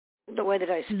the way that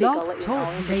I speak, I'll let you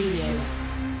know.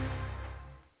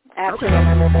 After okay.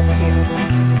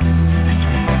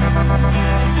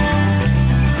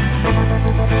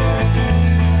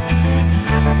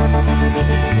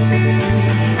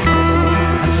 I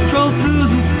stroll through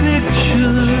the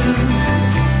pictures,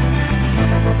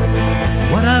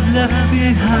 what I've left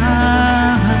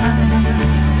behind.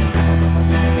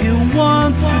 Here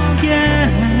once again,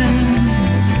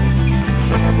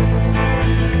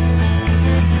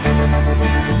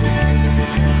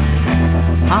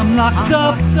 I'm locked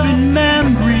up in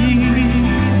memories,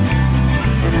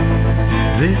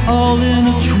 they all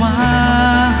intertwine.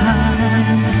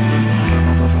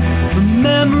 The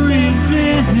memories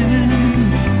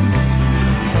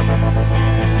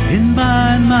in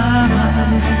my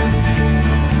mind.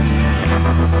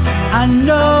 I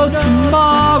know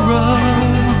tomorrow,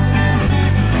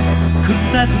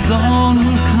 'cause that dawn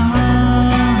will come.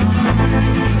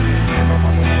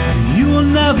 You will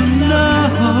never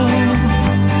know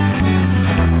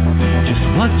just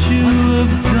what you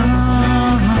have done.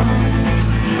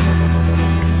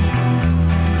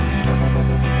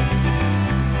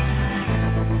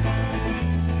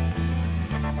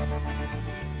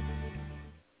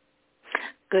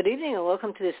 Good evening and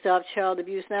welcome to the Stop Child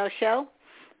Abuse Now show.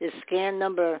 It's scan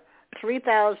number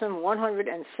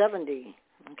 3,170.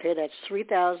 Okay, that's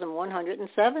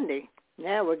 3,170.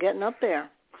 Yeah, we're getting up there.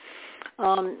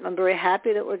 I'm very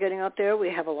happy that we're getting up there. We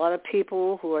have a lot of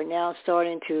people who are now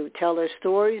starting to tell their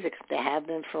stories. They have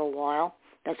been for a while.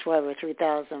 That's why we're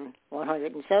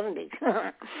 3,170.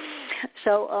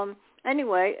 So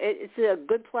anyway, it's a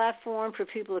good platform for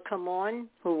people to come on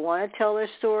who want to tell their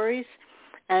stories.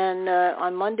 And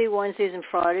on Monday, Wednesdays, and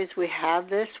Fridays, we have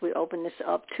this. We open this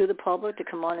up to the public to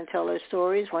come on and tell their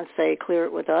stories once they clear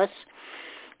it with us.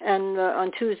 And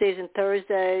on Tuesdays and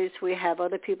Thursdays, we have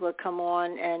other people that come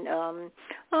on, and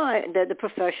they're the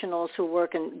professionals who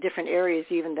work in different areas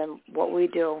even than what we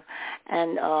do.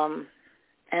 And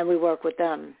we work with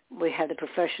them. We have the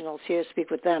professionals here speak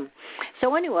with them.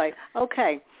 So anyway,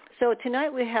 okay. So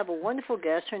tonight we have a wonderful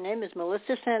guest. Her name is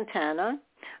Melissa Santana,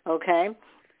 okay?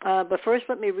 But first,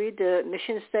 let me read the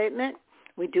mission statement.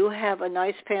 We do have a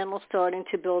nice panel starting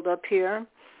to build up here.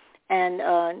 And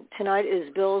tonight is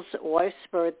Bill's wife's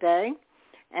birthday.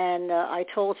 And I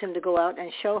told him to go out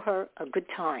and show her a good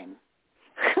time.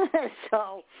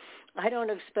 So I don't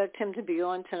expect him to be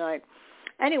on tonight.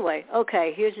 Anyway,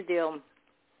 okay, here's the deal.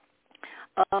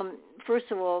 First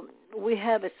of all, we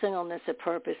have a singleness of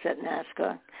purpose at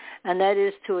NASCA, and that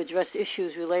is to address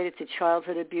issues related to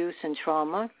childhood abuse and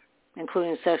trauma,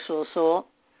 including sexual assault,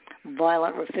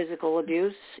 violent or physical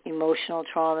abuse, emotional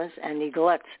traumas, and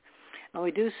neglect. And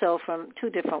we do so from two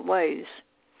different ways.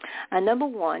 And number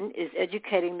one is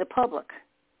educating the public.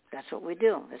 That's what we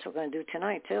do. That's what we're going to do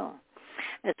tonight, too,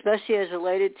 especially as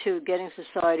related to getting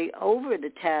society over the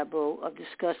taboo of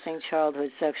discussing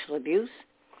childhood sexual abuse,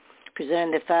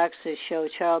 presenting the facts that show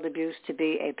child abuse to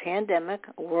be a pandemic,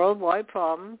 a worldwide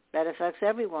problem that affects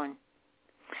everyone.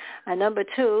 And number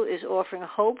two is offering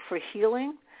hope for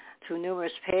healing through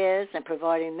numerous paths and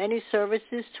providing many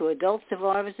services to adult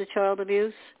survivors of child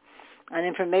abuse and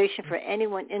information for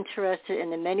anyone interested in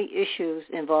the many issues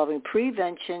involving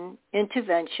prevention,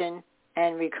 intervention,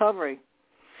 and recovery.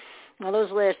 Now, those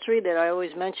last three that I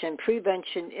always mention,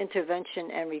 prevention,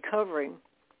 intervention, and recovery,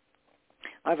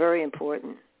 are very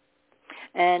important.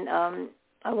 And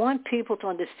I want people to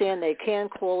understand they can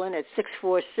call in at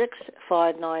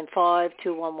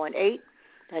 646-595-2118.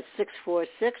 That's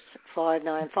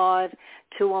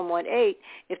 646-595-2118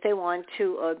 if they want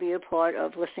to be a part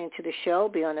of listening to the show,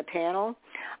 be on the panel.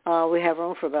 We have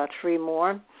room for about 3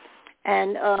 more.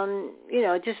 And,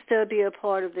 just to be a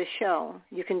part of the show,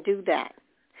 you can do that.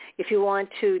 If you want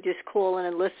to just call in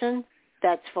and listen,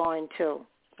 that's fine too,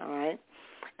 all right?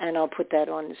 And I'll put that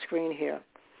on the screen here.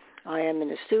 I am in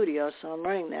the studio, so I'm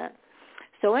running that.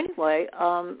 So anyway,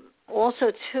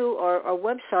 also, too, our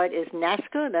website is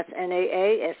NASCA. That's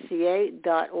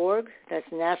NAASCA.org. That's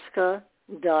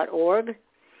NASCA.org.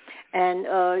 And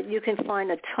you can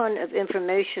find a ton of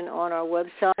information on our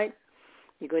website.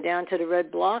 You go down to the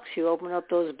red blocks. You open up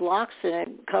those blocks, and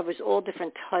it covers all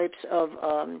different types of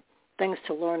things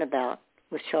to learn about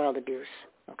with child abuse.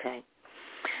 Okay.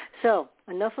 So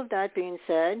enough of that being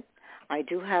said. I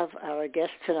do have our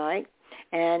guest tonight,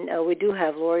 and we do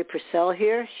have Lori Purcell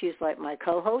here. She's like my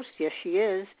co-host. Yes, she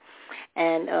is.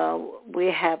 And we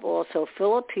have also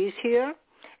Philip. He's here,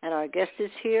 and our guest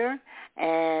is here.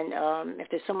 And if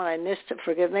there's someone I missed,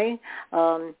 forgive me.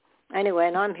 Anyway,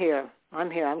 and I'm here.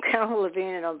 I'm Carol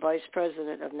Levine, and I'm Vice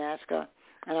President of NASCA,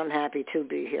 and I'm happy to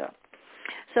be here.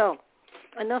 So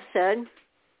enough said.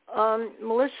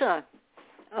 Melissa,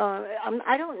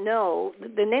 I don't know.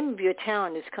 The name of your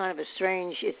town is kind of a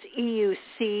strange. It's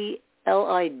Euclid.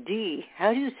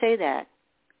 How do you say that?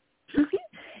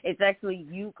 It's actually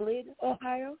Euclid,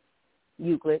 Ohio.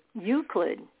 Euclid.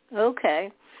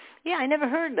 Okay. Yeah, I never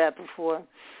heard that before.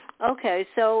 Okay,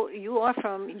 so you are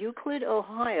from Euclid,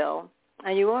 Ohio,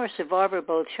 and you are a survivor of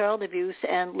both child abuse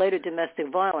and later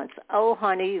domestic violence. Oh,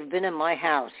 honey, you've been in my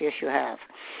house. Yes, you have.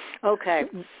 Okay,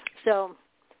 so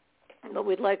what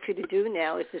we'd like for you to do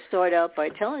now is to start out by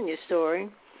telling your story,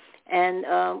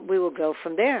 and we will go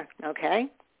from there, okay?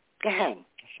 Go ahead.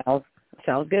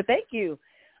 Sounds good. Thank you.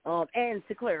 And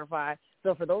to clarify,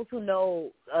 so for those who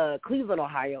know Cleveland,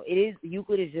 Ohio,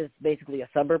 Euclid is just basically a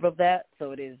suburb of that.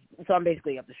 So I'm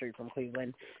basically up the street from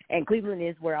Cleveland. And Cleveland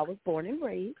is where I was born and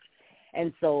raised.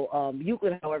 And so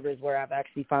Euclid, however, is where I've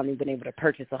actually finally been able to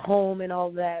purchase a home and all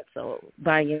of that. So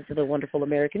buying into the wonderful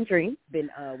American dream,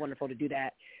 been wonderful to do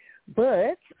that.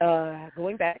 But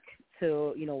going back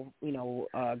to,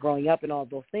 growing up and all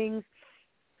those things,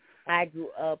 I grew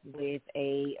up with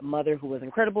a mother who was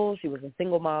incredible. She was a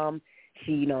single mom.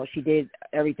 She did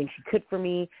everything she could for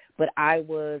me, but I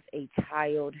was a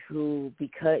child who,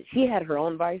 because she had her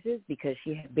own vices, because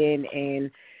she had been in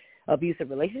abusive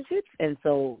relationships, and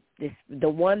so the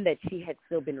one that she had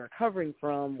still been recovering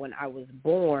from when I was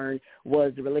born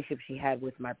was the relationship she had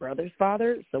with my brother's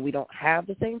father, so we don't have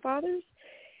the same fathers,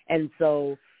 and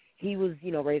so he was,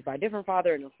 raised by a different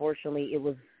father, and unfortunately it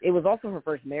was also her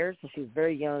first marriage, so she was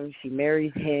very young. She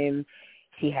marries him.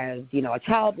 She has, a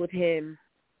child with him.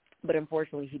 But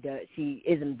unfortunately, she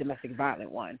is a domestic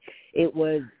violent one.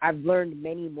 I've learned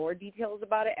many more details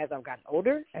about it as I've gotten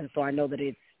older, and so I know that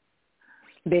it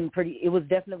was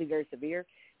definitely very severe.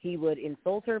 He would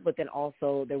insult her, but then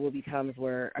also there will be times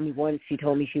where, once she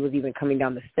told me she was even coming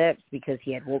down the steps because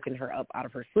he had woken her up out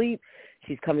of her sleep.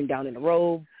 She's coming down in a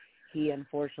robe. He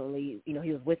unfortunately, he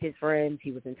was with his friends.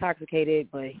 He was intoxicated,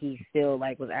 but he still,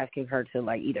 was asking her to,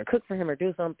 either cook for him or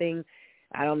do something.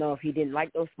 I don't know if he didn't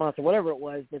like those spots or whatever it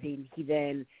was, but he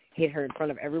then hit her in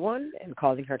front of everyone and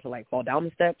causing her to, fall down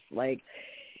the steps,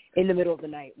 in the middle of the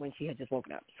night when she had just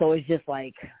woken up. So it's just,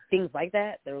 things like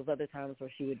that. There was other times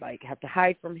where she would, have to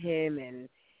hide from him, and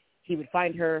he would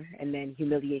find her and then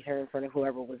humiliate her in front of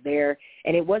whoever was there.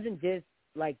 And it wasn't just,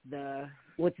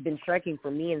 what's been striking for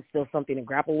me and still something to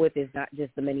grapple with is not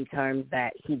just the many times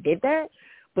that he did that,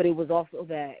 but it was also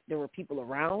that there were people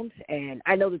around. And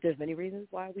I know that there's many reasons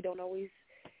why we don't always,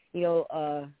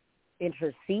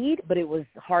 intercede, but it was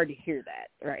hard to hear that,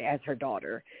 right, as her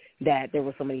daughter, that there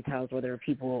were so many times where there were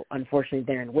people, unfortunately,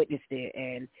 there and witnessed it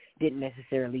and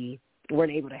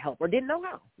weren't able to help or didn't know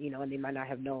how, and they might not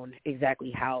have known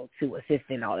exactly how to assist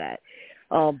in all that.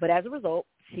 But as a result,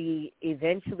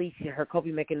 her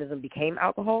coping mechanism became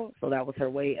alcohol, so that was her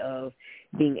way of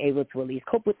being able to at least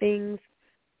cope with things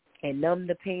and numb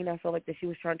the pain I felt like that she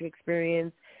was trying to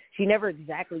experience. She never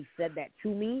exactly said that to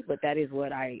me, but that is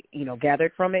what I,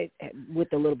 gathered from it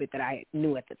with the little bit that I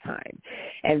knew at the time.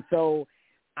 And so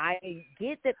I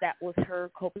get that was her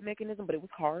coping mechanism, but it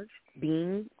was hard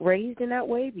being raised in that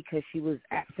way because she was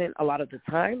absent a lot of the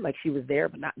time. She was there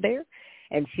but not there,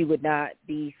 and she would not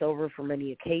be sober for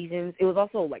many occasions. It was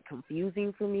also,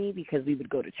 confusing for me because we would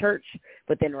go to church,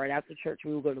 but then right after church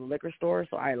we would go to the liquor store,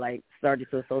 so I, started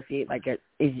to associate,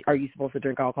 are you supposed to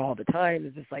drink alcohol all the time?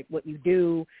 Is this, what you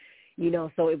do?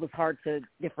 So it was hard to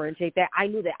differentiate that. I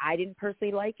knew that I didn't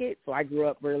personally like it, so I grew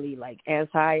up really,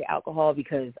 anti-alcohol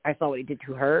because I saw what it did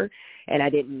to her, and I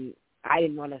didn't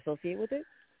want to associate with it.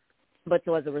 But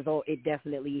so as a result, it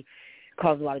definitely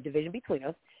caused a lot of division between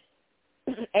us.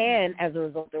 And as a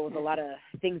result, there was a lot of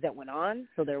things that went on.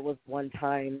 So there was one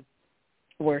time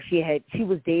where she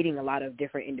was dating a lot of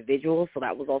different individuals, so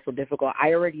that was also difficult.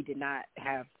 I already did not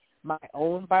have my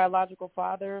own biological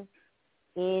father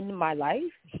in my life.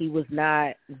 He was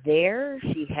not there.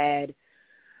 She had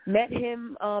met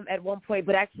him at one point,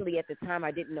 but actually at the time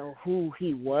I didn't know who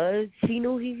he was. She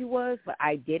knew who he was, but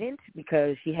I didn't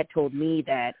because she had told me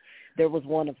that there was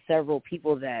one of several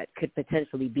people that could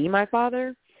potentially be my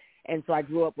father. And so I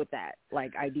grew up with that,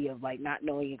 idea of, not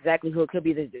knowing exactly who it could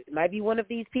be. It might be one of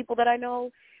these people that I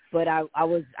know, but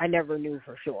I never knew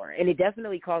for sure. And it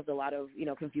definitely caused a lot of,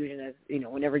 confusion as,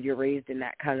 whenever you're raised in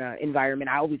that kind of environment.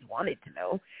 I always wanted to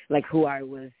know, who I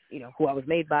was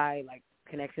made by,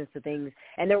 connections to things.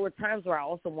 And there were times where I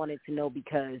also wanted to know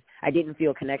because I didn't feel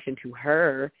a connection to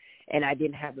her and I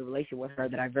didn't have the relationship with her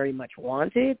that I very much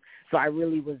wanted. So I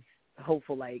really was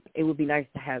hopeful, it would be nice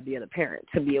to have the other parent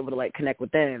to be able to, connect with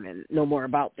them and know more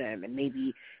about them and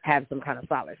maybe have some kind of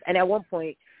solace. And at one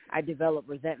point, I developed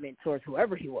resentment towards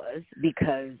whoever he was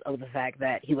because of the fact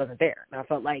that he wasn't there. And I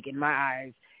felt like, in my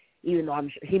eyes, even though I'm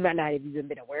sure he might not have even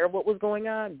been aware of what was going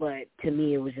on. But to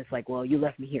me, it was just like, well, you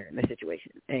left me here in this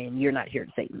situation, and you're not here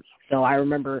to save me. So I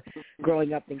remember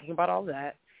growing up thinking about all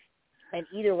that. And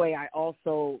either way, I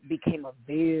also became a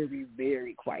very,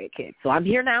 very quiet kid. So I'm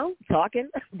here now talking,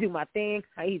 do my thing.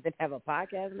 I even have a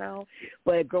podcast now.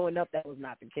 But growing up, that was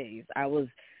not the case. I was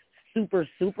super,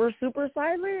 super, super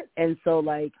silent. And so,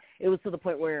 like, it was to the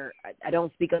point where I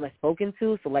don't speak unless spoken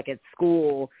to. So, like, at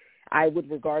school, I would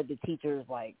regard the teachers,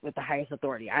 like, with the highest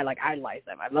authority. I, like, idolize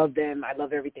them. I love them. I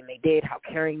love everything they did, how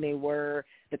caring they were,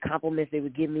 the compliments they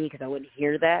would give me, because I wouldn't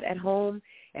hear that at home.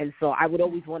 And so I would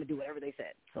always want to do whatever they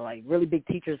said. So, like, really big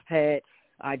teacher's pet.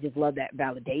 I just love that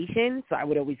validation, so I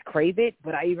would always crave it.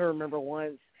 But I even remember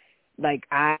once, like,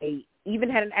 I even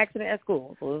had an accident at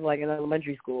school. So it was, like, in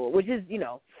elementary school, which is, you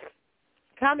know,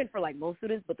 common for, like, most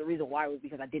students. But the reason why was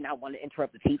because I did not want to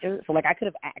interrupt the teacher. So, like, I could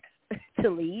have asked to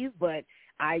leave, but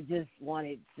I just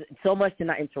wanted so much to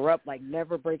not interrupt, like,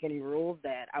 never break any rules,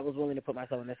 that I was willing to put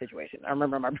myself in that situation. I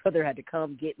remember my brother had to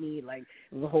come get me, like,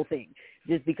 it was a whole thing,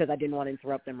 just because I didn't want to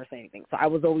interrupt them or say anything. So I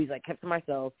was always, like, kept to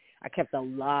myself. I kept a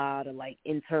lot of, like,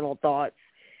 internal thoughts.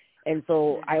 And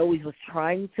so I always was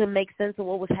trying to make sense of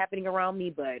what was happening around me,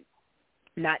 but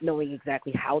not knowing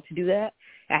exactly how to do that.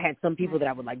 I had some people that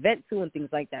I would, like, vent to and things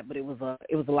like that, but it was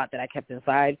a lot that I kept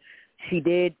inside. She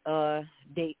did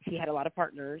date. She had a lot of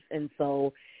partners, and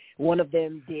so one of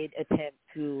them did attempt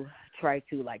to try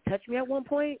to, like, touch me at one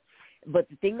point. But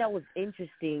the thing that was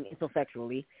interesting, and so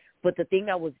sexually, but the thing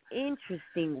that was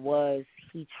interesting was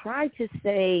he tried to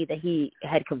say that he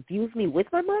had confused me with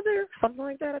my mother, something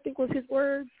like that, I think was his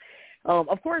words.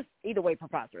 Of course, either way,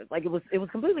 preposterous. Like, it was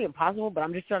completely impossible, but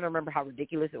I'm just trying to remember how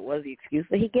ridiculous it was, the excuse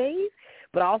that he gave.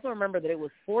 But I also remember that it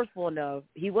was forceful enough.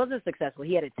 He wasn't successful.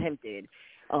 He had attempted.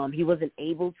 He wasn't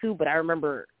able to, but I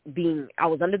remember I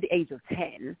was under the age of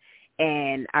 10,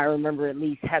 and I remember at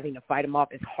least having to fight him off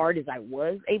as hard as I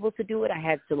was able to do it.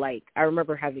 I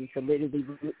remember having to literally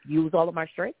use all of my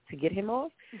strength to get him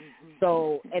off.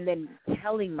 So, and then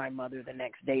telling my mother the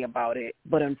next day about it,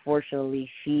 but unfortunately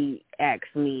she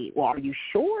asked me, well, are you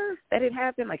sure that it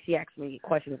happened? Like, she asked me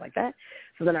questions like that.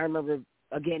 So then I remember,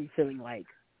 again, feeling, like,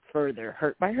 further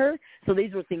hurt by her. So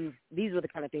these were the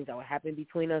kind of things that would happen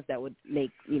between us that would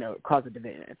make, you know, cause a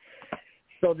division.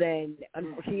 So then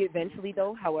she eventually,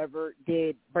 though, however,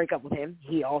 did break up with him.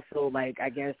 He also, like, I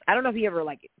guess, I don't know if he ever,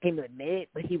 like, came to admit it,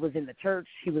 but he was in the church.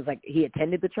 He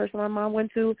attended the church that my mom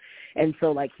went to. And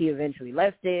so, like, he eventually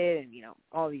left it and, you know,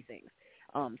 all these things.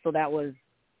 So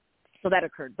that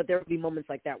occurred. But there would be moments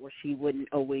like that where she wouldn't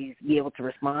always be able to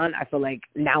respond. I feel like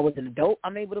now as an adult,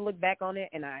 I'm able to look back on it,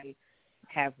 and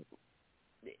I've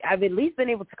at least been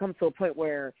able to come to a point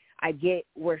where I get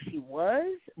where she was,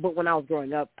 but when I was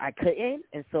growing up, I couldn't,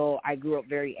 and so I grew up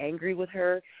very angry with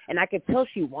her, and I could tell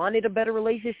she wanted a better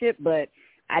relationship, but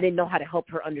I didn't know how to help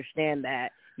her understand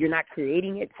that you're not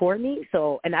creating it for me,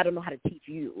 and I don't know how to teach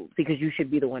you, because you should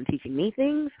be the one teaching me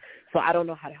things, so I don't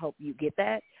know how to help you get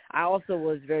that. I also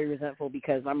was very resentful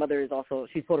because my mother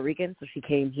she's Puerto Rican, so she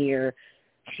came here.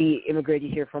 She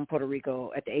immigrated here from Puerto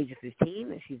Rico at the age of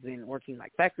 15, and she's been working,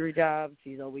 like, factory jobs.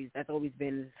 That's always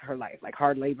been her life, like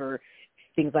hard labor,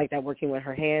 things like that, working with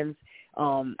her hands.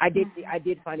 I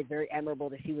did find it very admirable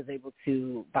that she was able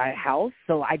to buy a house.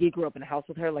 So I did grow up in a house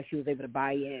with her. Like, she was able to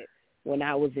buy it when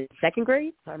I was in second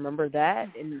grade. So I remember that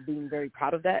and being very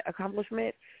proud of that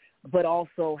accomplishment. But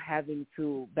also having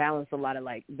to balance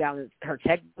her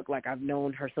checkbook. Like, I've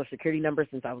known her Social Security number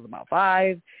since I was about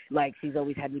 5. Like, she's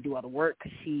always had me do all the work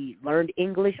because she learned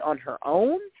English on her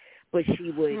own, but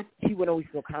she would always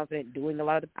feel confident doing a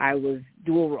lot of I was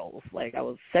dual roles. Like, I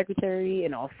was secretary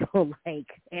and also, like,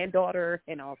 and daughter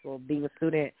and also being a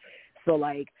student. So,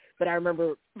 like, but I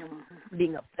remember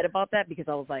being upset about that because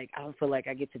I was like, I don't feel like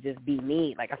I get to just be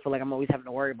me. Like, I feel like I'm always having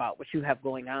to worry about what you have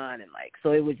going on. And, like,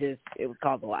 so it would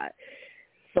cause a lot.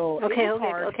 So Okay,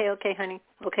 honey.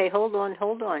 Okay, hold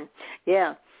on.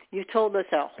 Yeah, you told us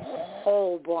a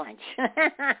whole bunch.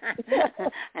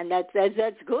 And that's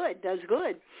good. That's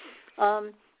good.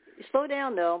 Slow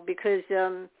down, though, because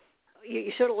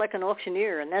you're sort of like an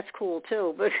auctioneer, and that's cool,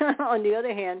 too. But on the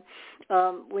other hand,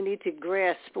 we need to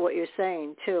grasp what you're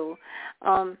saying, too.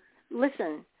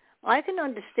 Listen, I can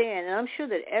understand, and I'm sure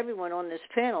that everyone on this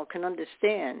panel can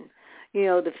understand, you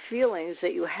know, the feelings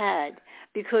that you had,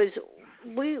 because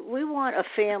we want a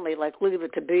family like Leave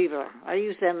It to Beaver. I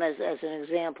use them as an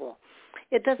example.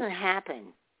 It doesn't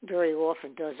happen very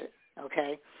often, does it?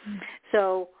 Okay?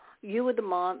 So you were the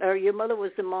mom, or your mother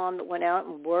was the mom that went out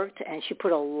and worked, and she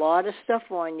put a lot of stuff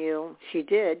on you. She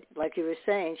did, like you were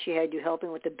saying. She had you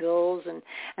helping with the bills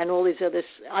and all these others.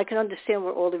 I can understand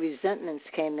where all the resentments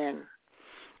came in.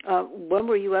 when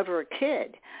were you ever a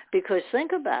kid? Because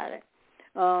think about it.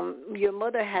 Your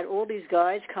mother had all these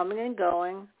guys coming and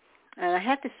going. And I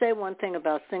have to say one thing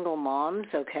about single moms,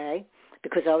 okay,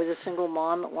 because I was a single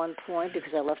mom at one point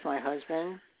because I left my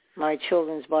husband, my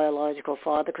children's biological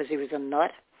father, because he was a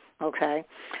nut, okay.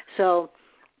 So,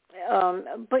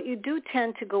 but you do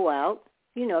tend to go out,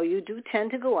 you do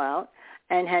tend to go out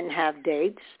and have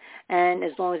dates, and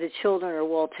as long as the children are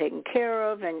well taken care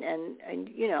of, and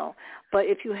but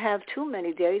if you have too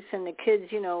many dates and the kids,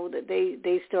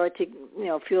 they start to,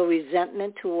 feel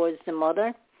resentment towards the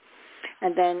mother,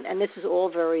 and this is all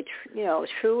very,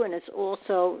 true, and it's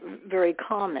also very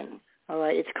common, all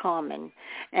right, it's common,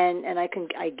 and I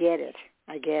get it.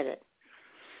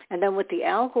 And then with the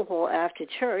alcohol after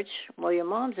church, well, your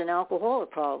mom's an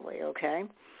alcoholic probably, okay?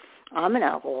 I'm an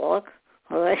alcoholic.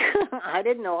 All right. I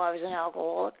didn't know I was an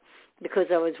alcoholic because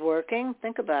I was working.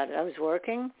 Think about it. I was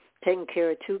working, taking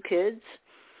care of 2 kids,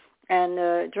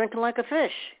 and drinking like a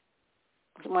fish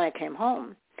when I came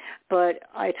home. But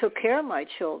I took care of my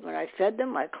children. I fed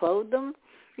them. I clothed them.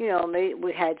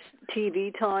 We had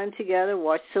TV time together,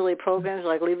 watched silly programs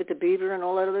like Leave It to Beaver and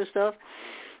all that other stuff,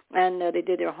 and they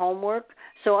did their homework.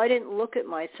 So I didn't look at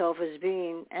myself as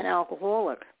being an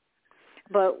alcoholic.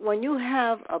 But when you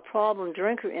have a problem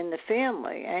drinker in the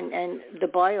family, and the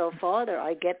bio father,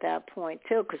 I get that point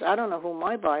too, because I don't know who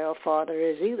my bio father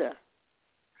is either.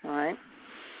 All right.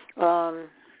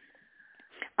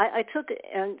 I took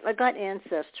and I got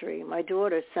Ancestry. My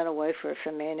daughter sent away for it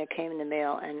for me, and it came in the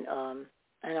mail, and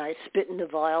I spit in the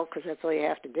vial because that's all you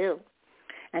have to do,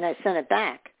 and I sent it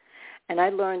back, and I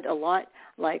learned a lot.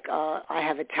 Like I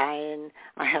have Italian,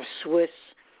 I have Swiss.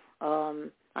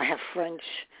 I have French,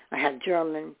 I have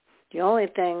German. The only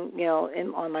thing,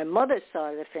 on my mother's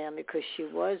side of the family, because she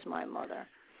was my mother,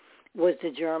 was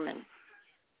the German.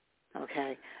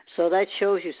 Okay, so that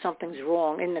shows you something's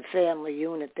wrong in the family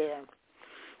unit there.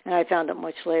 And I found out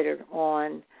much later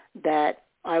on that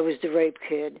I was the rape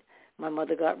kid. My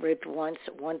mother got raped once.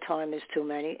 One time is too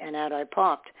many, and out I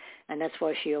popped. And that's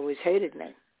why she always hated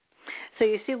me. So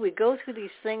you see, we go through these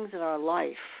things in our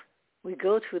life.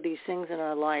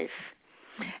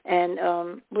 And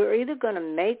we're either going to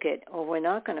make it or we're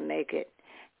not going to make it.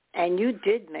 And you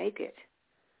did make it.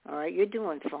 All right? You're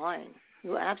doing fine.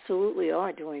 You absolutely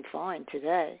are doing fine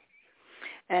today.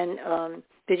 And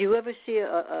did you ever see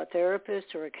a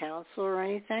therapist or a counselor or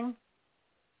anything?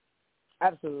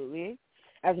 Absolutely.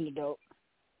 As an adult.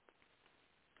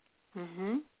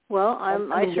 Mm-hmm. Well,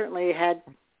 I certainly had.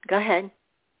 Go ahead.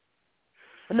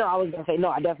 No, I was going to say, no,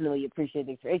 I definitely appreciate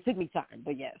the experience. It took me time,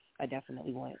 but yes, I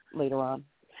definitely went later on.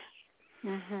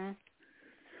 Mm-hmm.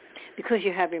 Because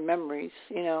you have your memories,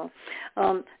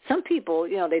 Some people,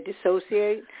 they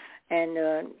dissociate and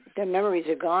their memories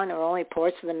are gone or only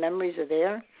parts of the memories are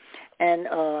there and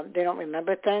they don't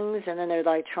remember things, and then they're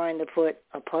like trying to put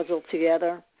a puzzle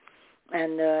together.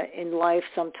 And in life,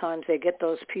 sometimes they get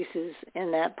those pieces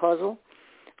in that puzzle.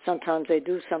 Sometimes they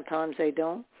do, sometimes they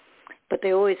don't. But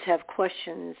they always have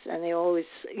questions, and they always,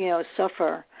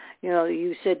 suffer.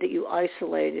 You said that you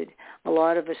isolated. A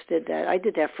lot of us did that. I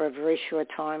did that for a very short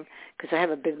time because I have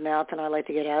a big mouth and I like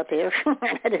to get out there.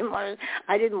 I didn't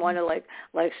want to like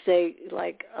stay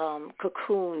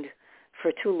cocooned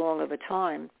for too long of a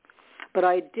time. But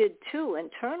I did too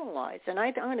internalize. And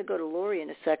I'm going to go to Lori in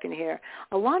a second here.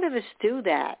 A lot of us do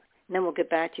that, and then we'll get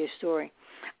back to your story.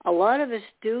 A lot of us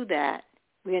do that.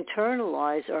 We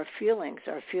internalize our feelings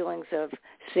of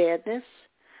sadness,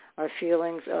 our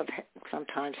feelings of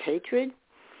sometimes hatred,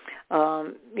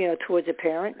 towards a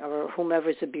parent or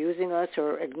whomever's abusing us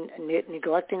or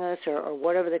neglecting us or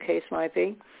whatever the case might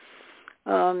be.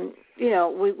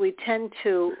 We tend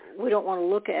to, we don't want to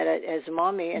look at it as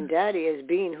mommy and daddy as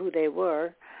being who they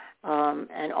were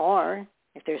and are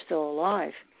if they're still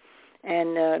alive.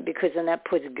 And because then that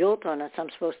puts guilt on us. I'm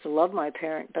supposed to love my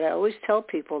parent. But I always tell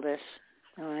people this.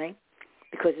 All right,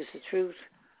 because it's the truth.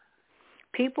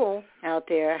 People out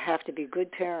there have to be good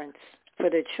parents for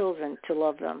their children to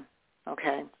love them,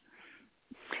 okay?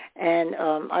 And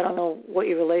I don't know what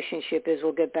your relationship is.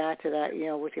 We'll get back to that,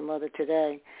 with your mother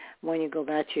today when you go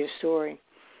back to your story.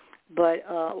 But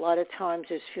a lot of times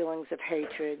there's feelings of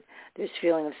hatred, there's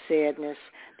feelings of sadness,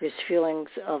 there's feelings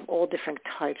of all different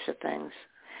types of things.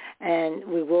 And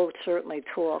we will certainly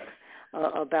talk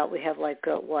about, we have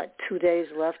 2 days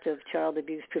left of Child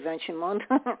Abuse Prevention Month,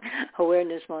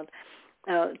 Awareness Month,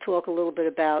 talk a little bit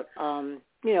about,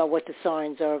 what the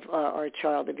signs of are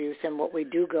child abuse and what we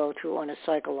do go through on a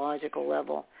psychological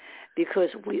level, because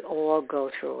we all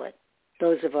go through it,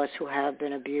 those of us who have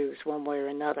been abused one way or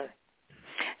another.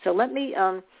 So let me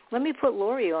put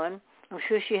Lori on. I'm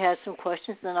sure she has some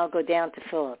questions, then I'll go down to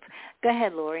Philip. Go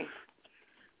ahead, Lori.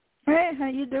 Hey, how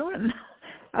you doing?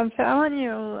 I'm telling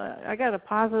you, I got a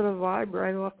positive vibe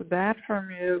right off the bat from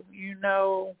you. You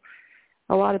know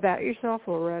a lot about yourself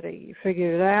already. You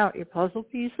figured it out, your puzzle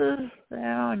pieces,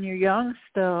 and you're young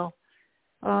still.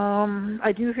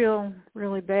 I do feel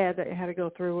really bad that you had to go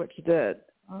through what you did,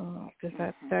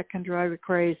 because that can drive you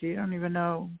crazy. You don't even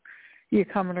know you're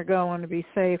coming or going to be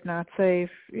safe, not safe.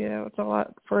 You know, it's a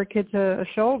lot for a kid to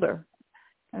shoulder.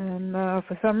 And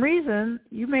for some reason,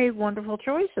 you made wonderful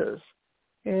choices.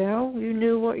 You know, you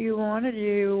knew what you wanted.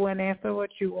 You went after what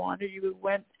you wanted. You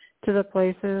went to the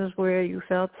places where you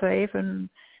felt safe and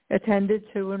attended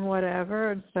to and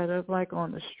whatever, instead of like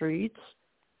on the streets,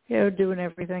 you know, doing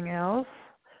everything else.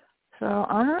 So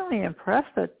I'm really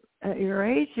impressed that at your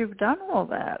age you've done all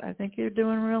that. I think you're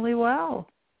doing really well.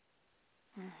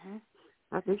 Mm-hmm.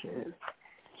 I appreciate it.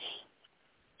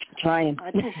 Trying.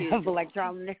 I feel like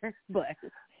trial there, but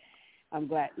I'm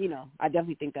glad, you know, I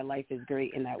definitely think that life is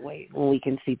great in that way when we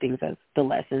can see things as the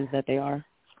lessons that they are.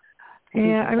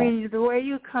 Yeah, I mean, the way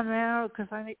you come out, because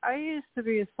I used to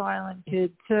be a silent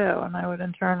kid, too, and I would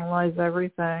internalize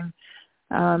everything.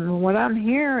 What I'm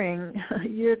hearing,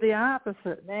 you're the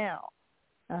opposite now.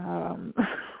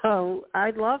 So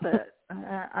I love it.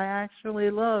 I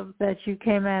actually love that you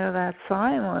came out of that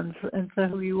silence into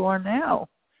who you are now.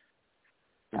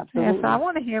 Absolutely. Yes, I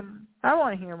want to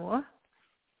hear more.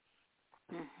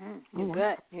 Mm-hmm.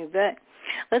 You bet.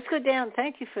 Let's go down.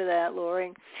 Thank you for that,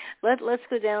 Lori. Let's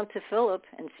go down to Philip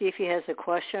and see if he has a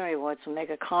question or he wants to make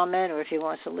a comment or if he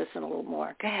wants to listen a little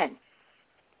more. Go ahead.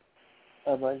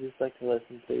 I'd just like to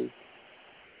listen, please.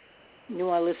 You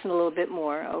want to listen a little bit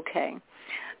more? Okay.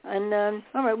 And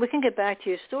all right, we can get back to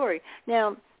your story.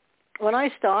 Now, when I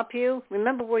stop you,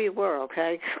 remember where you were,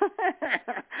 okay?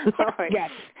 All right.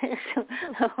 Yes.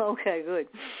 Okay, good.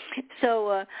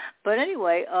 So, but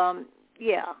anyway,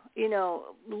 yeah, you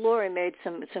know, Lori made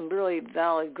some really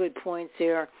valid, good points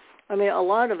here. I mean, a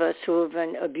lot of us who have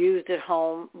been abused at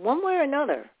home, one way or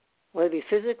another, whether it be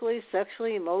physically,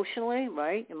 sexually, emotionally,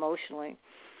 right? Emotionally,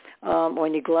 or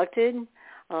neglected.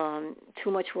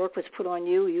 Too much work was put on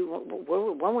you.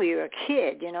 When were you a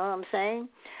kid? You know what I'm saying?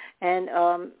 And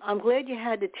I'm glad you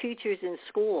had the teachers in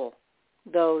school,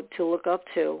 though, to look up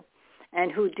to,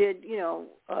 and who did, you know,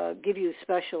 give you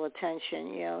special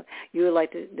attention. You know, you were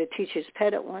like the teacher's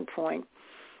pet at one point.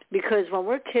 Because when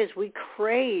we're kids, we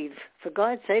crave, for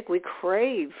God's sake, we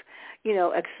crave, you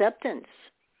know, acceptance.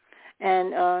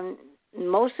 And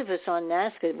most of us on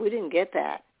NASCA, we didn't get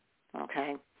that,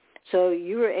 okay? So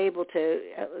you were able to,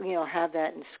 you know, have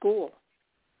that in school.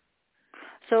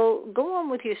 So go on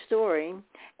with your story,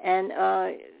 and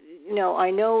you know, I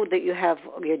know that you have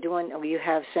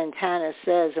Santana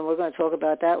Says, and we're going to talk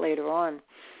about that later on.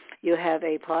 You have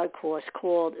a podcast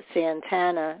called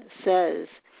Santana Says.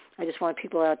 I just want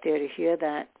people out there to hear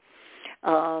that,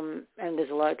 and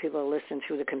there's a lot of people who listen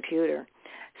through the computer,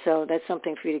 so that's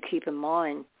something for you to keep in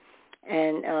mind.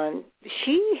 And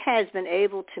she has been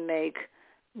able to make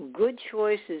good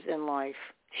choices in life.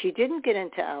 She didn't get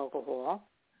into alcohol.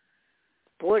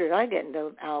 Boy, did I get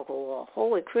into alcohol.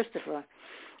 Holy Christopher.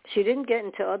 She didn't get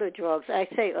into other drugs. I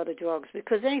say other drugs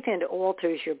because anything that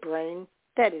alters your brain,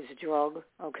 that is a drug,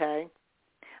 okay?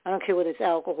 I don't care whether it's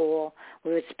alcohol,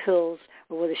 whether it's pills,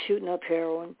 or whether it's shooting up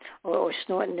heroin, or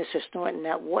snorting this or snorting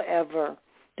that, whatever.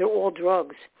 They're all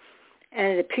drugs. And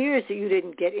it appears that you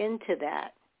didn't get into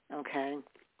that, okay?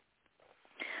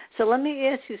 So let me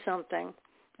ask you something,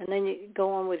 and then you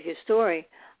go on with your story.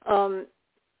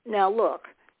 Now, look,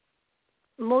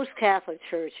 most Catholic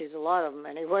churches, a lot of them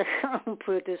anyway, I'll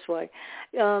put it this way,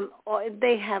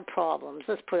 they have problems,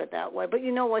 let's put it that way. But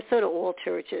you know what, so do all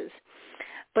churches.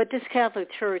 But this Catholic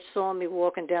church saw me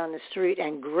walking down the street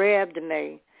and grabbed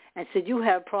me and said, "You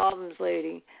have problems,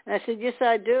 lady." And I said, "Yes,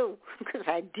 I do," because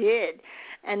I did.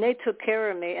 And they took care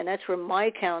of me, and that's where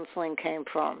my counseling came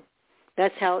from.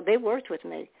 That's how they worked with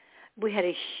me. We had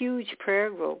a huge prayer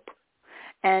group.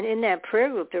 And in that prayer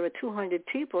group, there were 200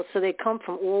 people, so they come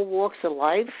from all walks of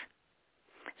life.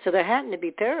 So there happened to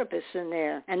be therapists in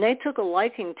there, and they took a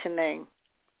liking to me,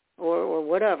 or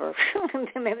whatever.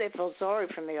 Maybe they felt sorry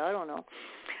for me, I don't know.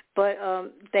 But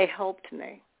they helped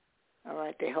me, all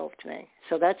right? They helped me.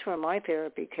 So that's where my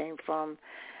therapy came from,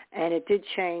 and it did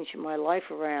change my life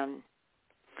around.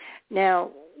 Now,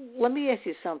 let me ask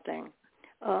you something.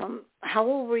 How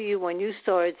old were you when you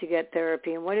started to get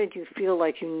therapy, and when did you feel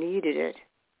like you needed it?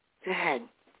 Go ahead.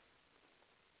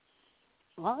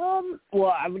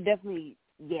 Well, I would definitely,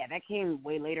 that came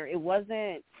way later. It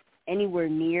wasn't anywhere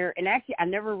near, and actually I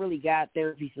never really got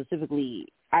therapy specifically.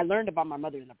 I learned about my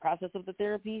mother in the process of the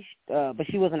therapy, but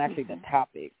she wasn't actually the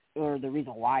topic or the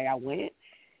reason why I went.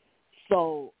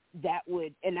 So that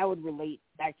would relate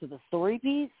back to the story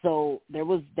piece. So there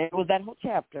was that whole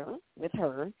chapter with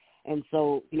her. And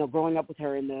so, growing up with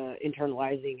her and the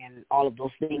internalizing and all of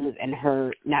those things, and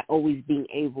her not always being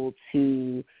able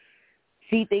to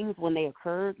see things when they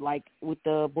occurred, like with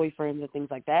the boyfriends and things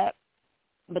like that.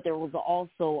 But there was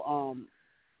also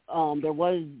there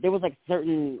was like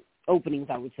certain openings,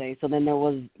 I would say. So then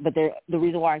the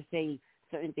reason why I say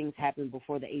certain things happened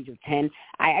before the age of 10,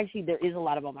 there is a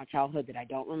lot about my childhood that I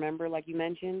don't remember, like you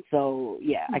mentioned. So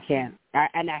yeah, I can't,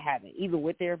 and I haven't. Even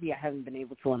with therapy, I haven't been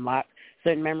able to unlock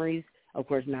certain memories. Of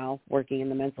course, now working in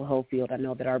the mental health field, I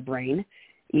know that our brain,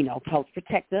 helps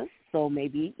protect us. So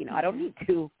maybe, I don't need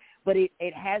to, but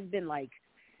it has been like,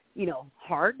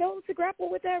 hard though to grapple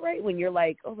with that, right? When you're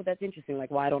like, oh, but that's interesting.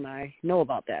 Like, why don't I know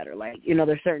about that? Or like,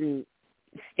 there's certain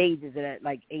stages at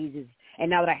like ages. And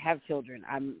now that I have children,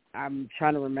 I'm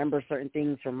trying to remember certain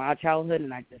things from my childhood,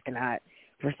 and I just cannot,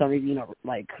 for some reason,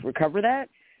 recover that.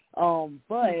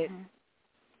 But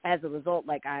as a result,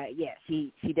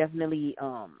 she definitely,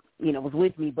 was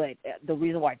with me. But the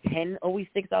reason why 10 always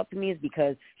sticks out to me is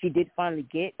because she did finally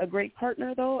get a great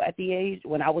partner, though, at the age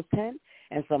when I was 10.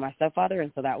 And so my stepfather,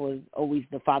 and so that was always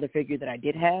the father figure that I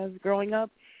did have growing up.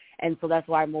 And so that's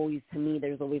why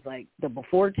there's always like the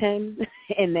before 10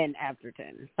 and then after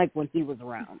 10, like when he was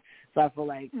around. So I feel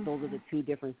like those are the two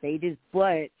different stages.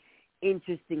 But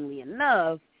interestingly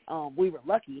enough, we were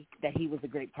lucky that he was a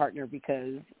great partner,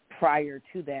 because prior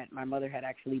to that, my mother had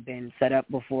actually been set up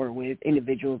before with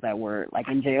individuals that were like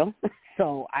in jail.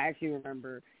 So I actually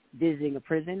remember visiting a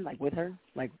prison, like with her,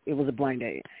 like it was a blind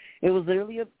date. It was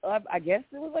literally I guess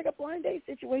it was like a blind date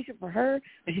situation for her,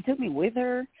 but she took me with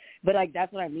her. But like,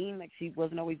 that's what I mean. Like, she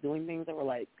wasn't always doing things that were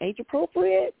like age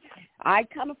appropriate. I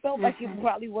kind of felt like it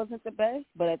probably wasn't the best,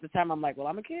 but at the time I'm like, well,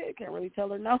 I'm a kid, can't really tell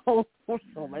her no.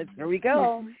 So here we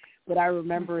go. But I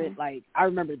remember it, like, I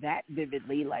remember that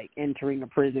vividly, like entering a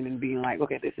prison and being like,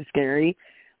 okay, this is scary.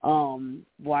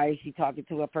 Why is she talking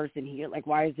to a person here? Like,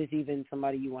 why is this even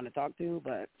somebody you want to talk to?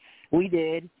 But we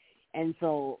did. And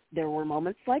so there were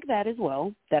moments like that as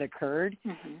well that occurred.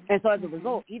 And so as a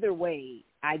result, either way,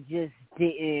 I just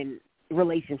didn't,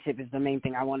 relationship is the main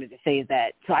thing I wanted to say, is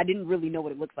that, so I didn't really know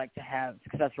what it looks like to have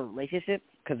successful relationships,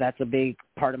 because that's a big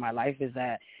part of my life, is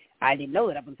that I didn't know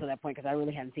that up until that point, because I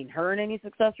really hadn't seen her in any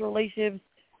successful relationships.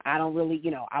 I don't really,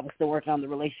 I was still working on the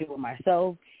relationship with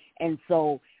myself. And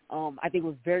so I think it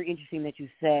was very interesting that you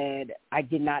said I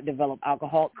did not develop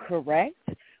alcohol, correct?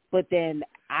 But then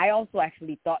I also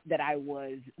actually thought that I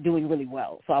was doing really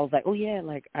well. So I was like, oh, yeah,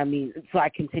 so I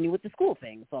continued with the school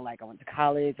thing. So, I went to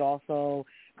college also,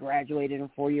 graduated in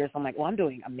 4 years. So I'm like, well, I'm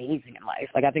doing amazing in life.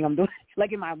 I think I'm doing,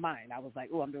 in my mind, I was like,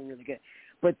 oh, I'm doing really good.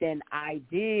 But then I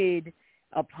did,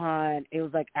 it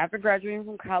was after graduating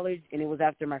from college, and it was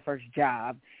after my first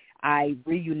job, I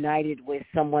reunited with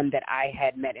someone that I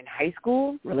had met in high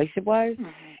school, relationship-wise.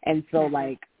 And so,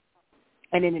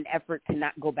 and in an effort to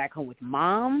not go back home with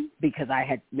mom, because I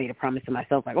had made a promise to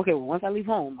myself, okay, well, once I leave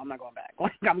home, I'm not going back.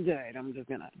 I'm good. I'm just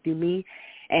going to do me,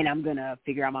 and I'm going to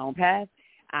figure out my own path.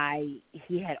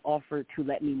 He had offered to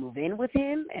let me move in with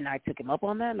him, and I took him up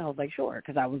on that, and I was like, sure,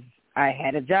 because I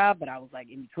had a job, but I was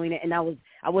in between it, and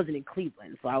I wasn't in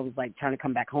Cleveland, so I was trying to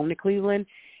come back home to Cleveland,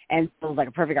 and so it was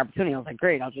a perfect opportunity. I was like,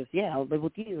 great, I'll live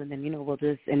with you, and then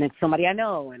and it's somebody I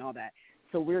know and all that.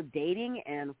 So we're dating,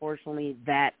 and unfortunately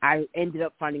that I ended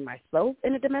up finding myself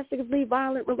in a domestically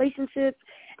violent relationship.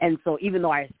 And so even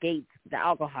though I escaped the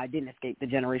alcohol, I didn't escape the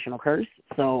generational curse.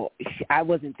 So I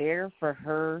wasn't there for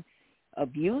her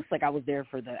abuse. I was there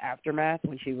for the aftermath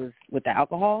when she was with the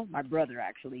alcohol. My brother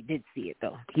actually did see it,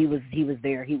 though. He was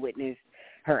there. He witnessed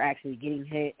her actually getting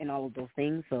hit and all of those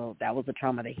things. So that was the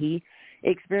trauma that he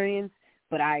experienced.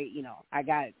 But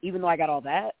even though I got all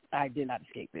that, I did not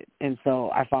escape it. And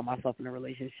so I found myself in a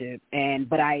relationship.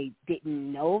 But I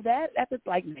didn't know that,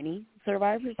 like many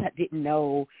survivors, I didn't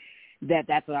know that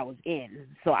that's what I was in.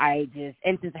 So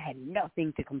and since I had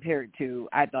nothing to compare it to,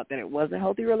 I thought that it was a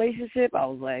healthy relationship. I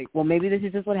was like, well, maybe this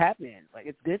is just what happens.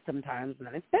 It's good sometimes, and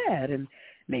then it's bad. And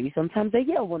maybe sometimes they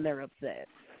yell when they're upset.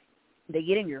 They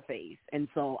get in your face. And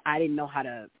so I didn't know how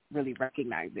to really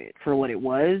recognize it for what it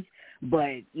was.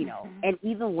 But, and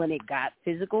even when it got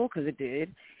physical, because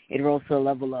it rose to a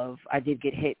level of, I did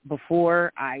get hit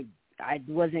before. I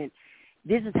wasn't,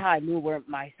 this is how I knew where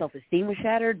my self-esteem was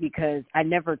shattered, because I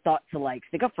never thought to,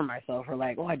 stick up for myself or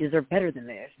oh, I deserve better than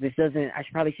this. I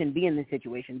probably shouldn't be in this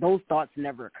situation. Those thoughts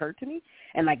never occurred to me.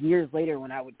 And, years later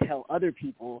when I would tell other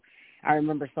people, I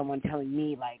remember someone telling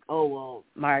me, like, oh, well,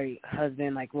 my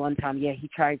husband, like, one time, he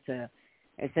tried to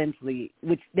essentially,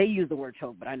 which they use the word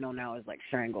choke, but I know now is, like,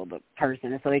 strangle the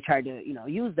person. And so they tried to,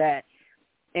 use that.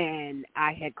 And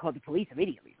I had called the police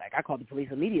immediately. Like, I called the police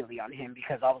immediately on him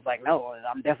because I was like, no,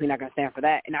 I'm definitely not going to stand for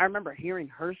that. And I remember hearing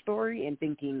her story and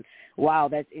thinking, wow,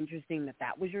 that's interesting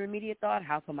that was your immediate thought.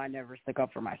 How come I never stuck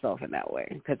up for myself in that way?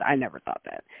 Because I never thought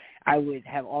that. I would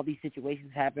have all these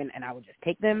situations happen, and I would just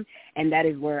take them. And that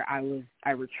is where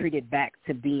I retreated back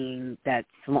to being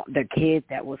the kid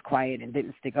that was quiet and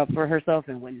didn't stick up for herself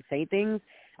and wouldn't say things.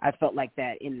 I felt like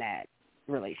that in that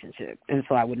relationship, and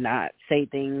so I would not say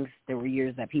things. There were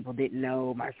years that people didn't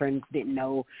know, my friends didn't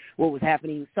know what was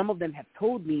happening. Some of them have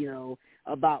told me, though,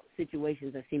 about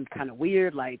situations that seemed kind of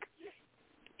weird, like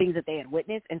things that they had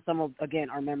witnessed, and some of, again,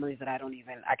 are memories that I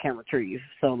can't retrieve.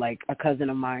 So, like, a cousin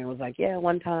of mine was like, yeah,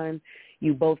 one time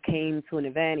you both came to an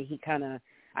event, and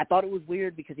I thought it was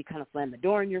weird because he kind of slammed the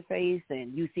door in your face,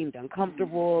 and you seemed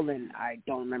uncomfortable, and I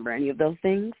don't remember any of those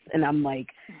things. And I'm like,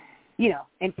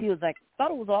 and she was like, thought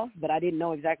it was off, but I didn't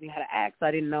know exactly how to act. So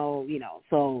I didn't know,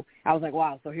 so I was like,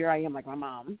 wow, so here I am, like my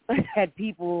mom had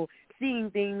people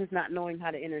seeing things, not knowing how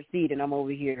to intercede, and I'm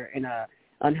over here in a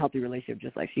unhealthy relationship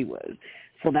just like she was.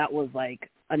 So that was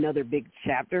like another big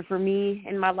chapter for me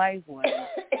in my life, was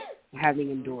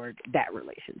having endured that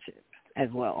relationship as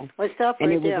well. Let's stop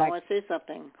right there. Like, I want to say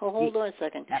something. Hold on a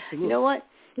second. Absolutely. You know what?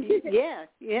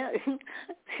 Yeah.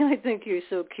 I think you're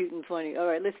so cute and funny. All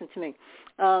right, listen to me.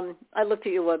 I looked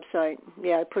at your website.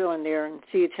 Yeah, I put it on there and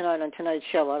see you tonight on tonight's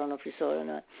show. I don't know if you saw it or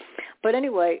not. But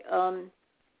anyway,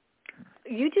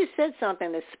 you just said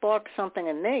something that sparked something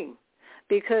in me,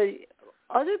 because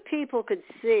other people could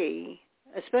see,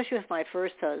 especially with my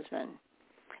first husband,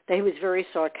 that he was very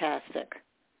sarcastic.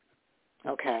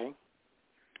 Okay.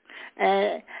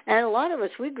 And a lot of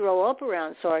us, we grow up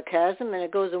around sarcasm, and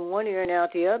it goes in one ear and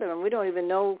out the other, and we don't even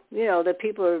know, that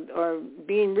people are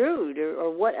being rude or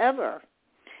whatever,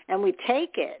 and we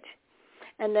take it.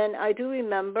 And then I do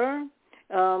remember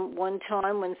one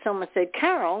time when someone said,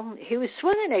 Carol, he was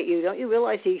swinging at you. Don't you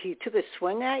realize he took a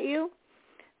swing at you?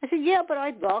 I said, yeah, but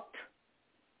I ducked.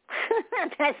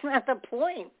 That's not the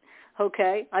point,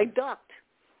 okay? I ducked.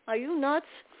 Are you nuts?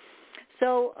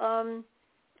 So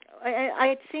I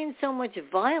had seen so much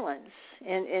violence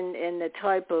in the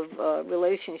type of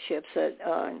relationships that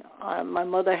my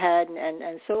mother had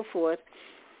and so forth,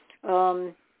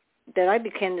 that I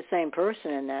became the same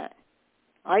person in that.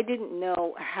 I didn't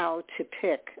know how to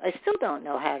pick. I still don't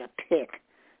know how to pick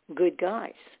good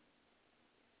guys.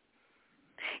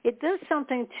 It does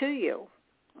something to you,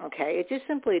 okay? It just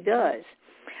simply does.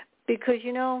 Because,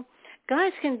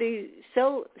 guys can be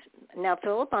so... Now,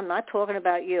 Philip, I'm not talking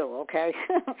about you, okay?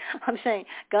 I'm saying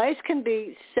guys can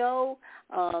be so...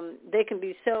 they can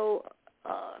be so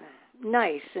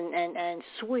nice and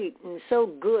sweet and so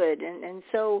good and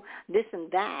so this and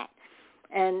that.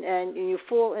 And you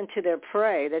fall into their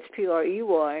prey. That's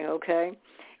P-R-E-Y, okay?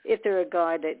 If they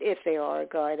are a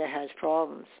guy that has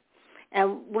problems.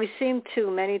 And we seem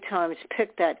to many times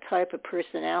pick that type of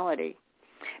personality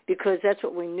because that's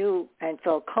what we knew and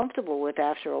felt comfortable with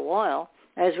after a while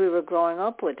as we were growing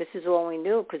up with. This is all we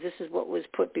knew because this is what was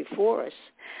put before us,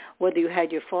 whether you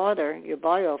had your father, your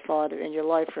bio father, in your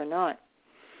life or not.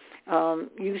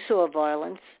 You saw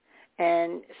violence,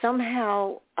 and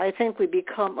somehow I think we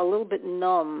become a little bit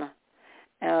numb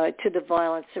to the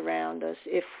violence around us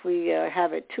if we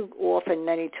have it too often,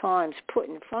 many times, put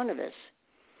in front of us.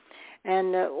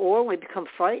 And or we become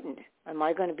frightened. Am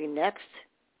I going to be next?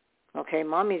 Okay,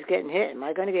 mommy's getting hit. Am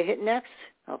I going to get hit next?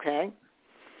 Okay.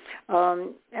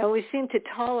 And we seem to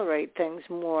tolerate things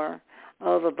more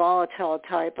of a volatile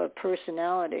type of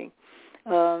personality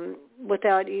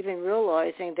without even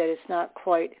realizing that it's not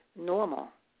quite normal.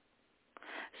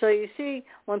 So you see,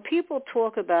 when people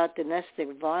talk about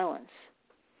domestic violence,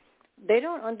 they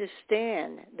don't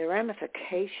understand the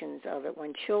ramifications of it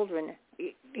when children,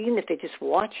 even if they just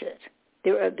watch it,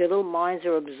 their little minds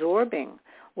are absorbing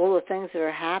all the things that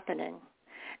are happening.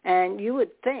 And you would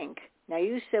think, now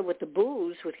you said with the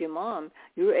booze with your mom,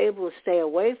 you were able to stay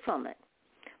away from it.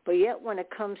 But yet when it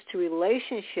comes to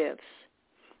relationships,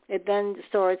 it then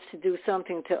starts to do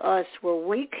something to us where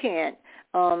we can't,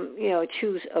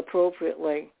 choose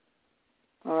appropriately.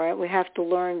 All right, we have to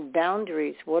learn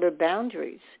boundaries. What are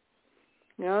boundaries?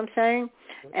 You know what I'm saying?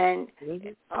 And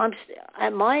I'm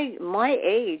at my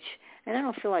age, and I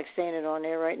don't feel like saying it on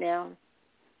there right now,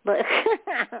 but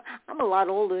I'm a lot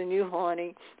older than you,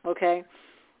 honey. Okay,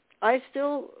 I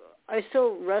still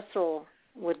wrestle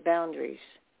with boundaries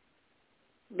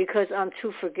because I'm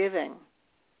too forgiving,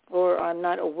 or I'm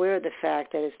not aware of the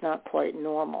fact that it's not quite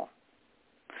normal.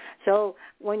 So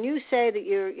when you say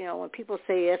that when people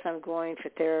say, yes, I'm going for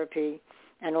therapy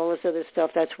and all this other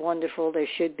stuff, that's wonderful. They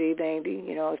should be, maybe,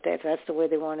 if that's the way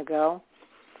they want to go.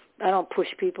 I don't push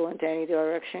people into any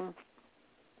direction.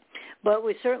 But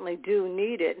we certainly do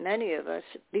need it, many of us,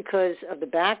 because of the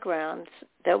backgrounds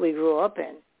that we grew up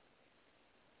in.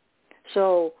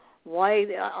 So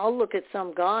I'll look at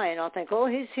some guy and I'll think, oh,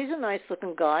 he's a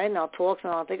nice-looking guy, and I'll talk to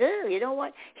him and I'll think, oh, you know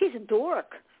what? He's a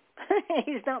dork.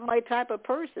 He's not my type of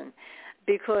person,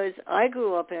 because I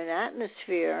grew up in an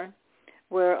atmosphere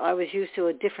where I was used to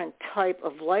a different type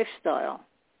of lifestyle,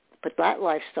 but that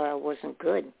lifestyle wasn't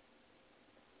good.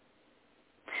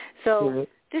 So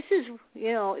this is,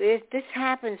 this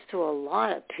happens to a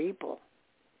lot of people.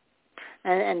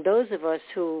 And those of us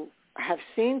who have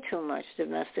seen too much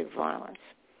domestic violence,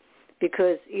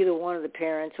 because either one of the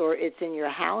parents or it's in your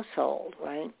household,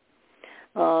 right?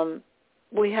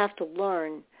 We have to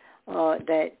learn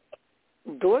that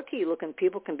dorky-looking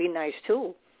people can be nice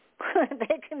too.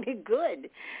 They can be good,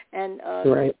 and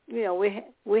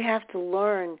we have to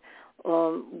learn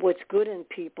what's good in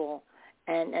people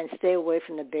and stay away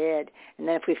from the bad. And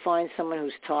then if we find someone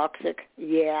who's toxic,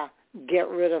 get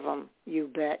rid of them. You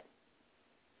bet.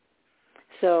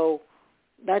 So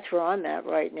that's where I'm at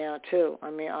right now too. I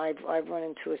mean, I've run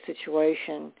into a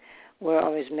situation where I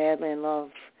was madly in love,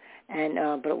 and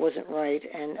but it wasn't right,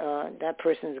 and that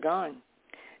person's gone.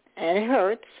 And it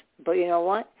hurts, but you know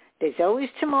what? There's always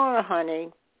tomorrow,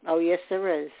 honey. Oh, yes,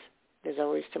 there is. There's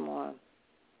always tomorrow.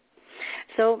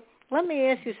 So let me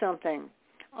ask you something.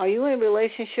 Are you in a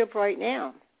relationship right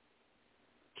now?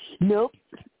 Nope.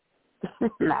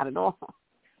 Not at all.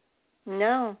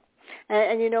 No.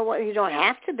 And you know what? You don't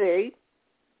have to be.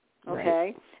 Okay?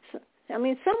 Right. So, I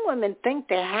mean, some women think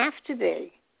they have to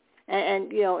be.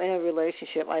 And in a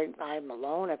relationship, I'm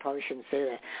alone. I probably shouldn't say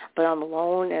that. But I'm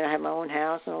alone, and I have my own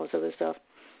house and all this other stuff.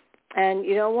 And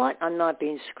you know what? I'm not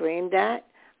being screamed at.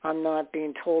 I'm not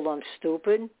being told I'm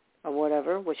stupid or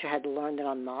whatever, which I had to learn that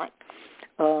I'm not.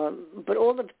 But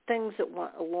all the things that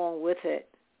went along with it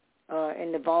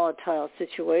in the volatile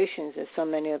situations that so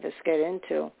many of us get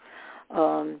into,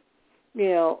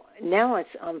 now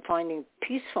I'm finding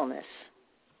peacefulness.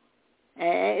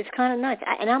 And it's kind of nice.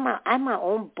 And I'm my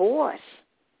own boss.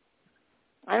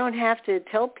 I don't have to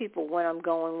tell people when I'm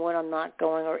going, when I'm not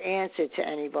going, or answer to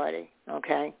anybody,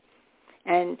 okay?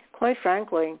 And quite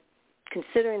frankly,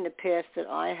 considering the past that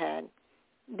I had,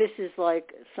 this is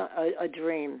like a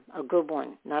dream, a good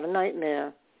one. Not a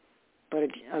nightmare, but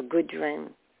a good dream.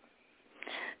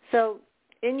 So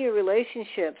in your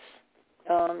relationships,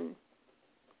 do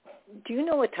you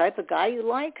know what type of guy you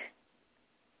like?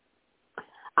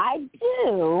 I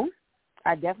do.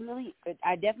 I definitely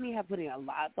have put in a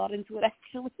lot of thought into it,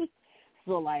 actually.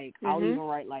 So, like, I'll even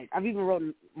write, like, I've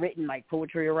even written, like,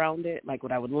 poetry around it, like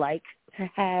what I would like to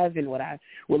have and what I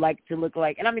would like to look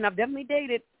like. And, I mean, I've definitely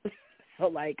dated. So,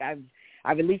 like, I've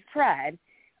at least tried.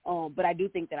 But I do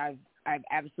think that I've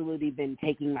absolutely been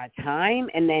taking my time.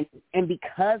 And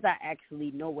because I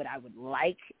actually know what I would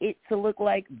like it to look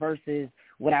like versus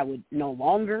what I would no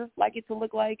longer like it to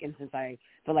look like, and since I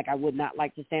feel like I would not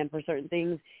like to stand for certain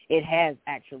things, it has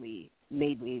actually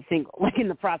made me single. Like, in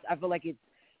the process, I feel like it's,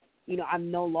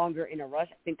 I'm no longer in a rush.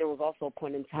 I think there was also a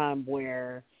point in time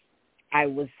where I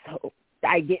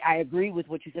agree with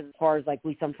what you said as far as, like,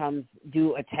 we sometimes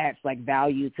do attach, like,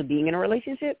 value to being in a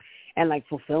relationship and, like,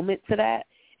 fulfillment to that.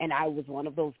 And I was one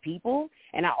of those people.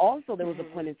 And there was a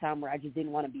point in time where I just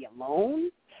didn't want to be alone.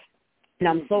 And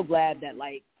I'm so glad that,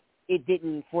 like, it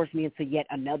didn't force me into yet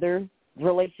another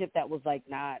relationship that was, like,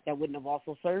 that wouldn't have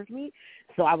also served me.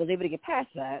 So I was able to get past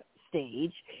that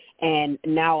stage. And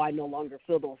now I no longer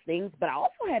feel those things. But I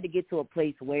also had to get to a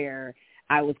place where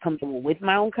I was comfortable with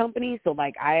my own company. So,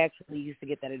 like, I actually used to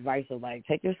get that advice of, like,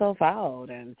 take yourself out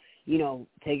and,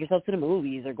 take yourself to the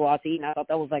movies or go out to eat. And I thought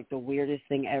that was, like, the weirdest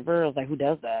thing ever. I was like, who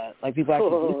does that? Like, people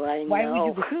actually, why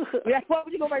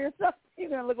would you go by yourself? You're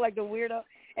going to look like the weirdo.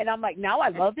 And I'm like, now I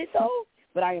love it, though.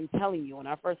 But I am telling you, when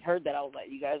I first heard that, I was like,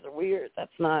 you guys are weird.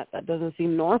 That doesn't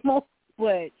seem normal.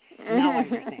 But now I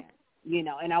understand.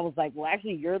 And I was like, well,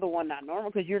 actually, you're the one not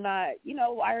normal because you're not,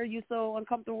 why are you so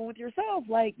uncomfortable with yourself?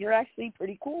 Like, you're actually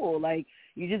pretty cool. Like,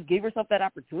 you just gave yourself that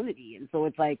opportunity. And so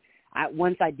it's like,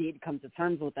 once I did come to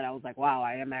terms with it, I was like, wow,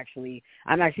 I'm actually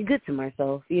good to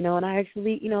myself, and I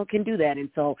actually, can do that. And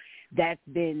so that's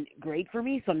been great for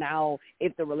me. So now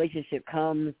if the relationship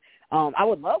comes, I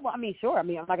would love, sure.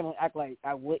 I'm not going to act like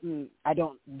I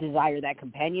don't desire that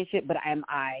companionship, but am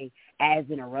I as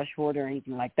in a rush for it or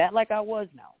anything like that like I was?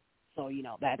 No. So,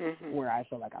 that's where I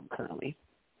feel like I'm currently.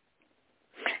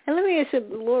 And let me ask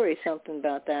Lori something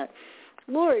about that.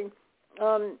 Lori,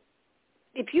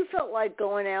 if you felt like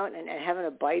going out and having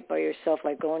a bite by yourself,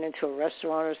 like going into a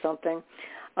restaurant or something,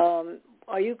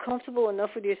 are you comfortable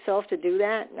enough with yourself to do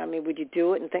that? I mean, would you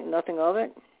do it and think nothing of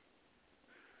it?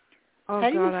 Oh, How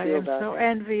do you God, I feel am about so that?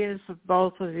 envious of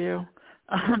both of you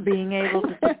being able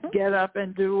to get up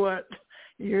and do what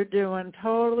you're doing.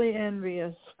 Totally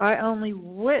envious. I only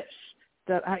wish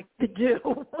that I could do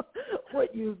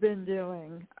what you've been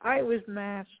doing. I was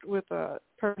matched with a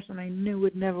person I knew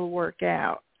would never work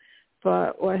out.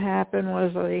 But what happened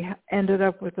was I ended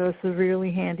up with a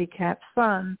severely handicapped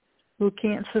son who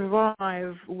can't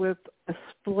survive with a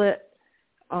split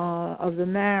of the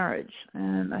marriage.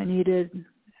 And I needed,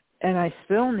 and I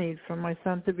still need, for my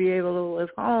son to be able to live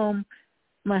home,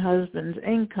 my husband's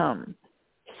income.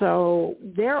 So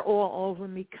they're all over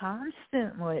me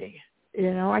constantly.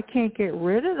 You know, I can't get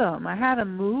rid of them. I had to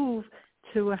move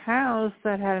to a house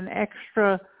that had an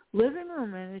extra living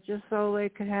room in it just so they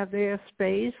could have their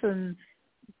space and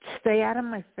stay out of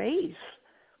my face.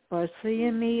 But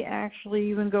seeing me actually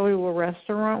even go to a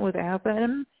restaurant without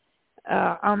them,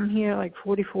 I'm here like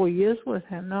 44 years with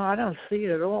him. No, I don't see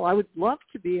it at all. I would love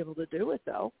to be able to do it,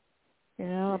 though. You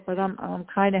know, but I'm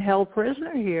kind of held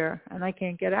prisoner here, and I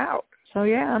can't get out. So,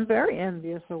 yeah, I'm very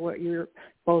envious of what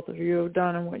both of you have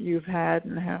done and what you've had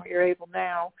and how you're able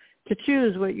now to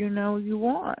choose what you know you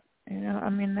want. You know, I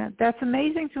mean, that's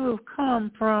amazing to have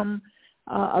come from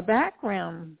a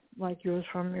background like yours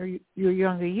from your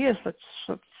younger years.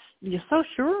 You're so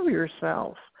sure of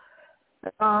yourself.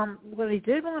 What I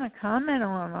did want to comment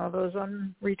on are those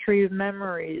unretrieved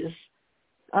memories.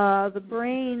 The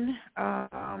brain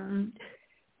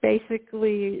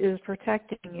basically is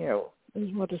protecting you,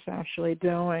 is what it's actually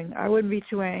doing. I wouldn't be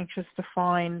too anxious to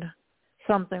find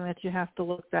something that you have to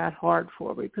look that hard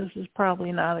for, because it's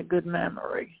probably not a good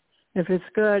memory. If it's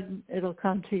good, it'll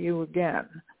come to you again.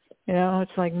 You know,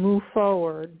 it's like move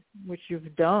forward, which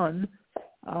you've done.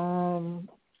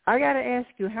 I got to ask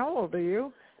you, how old are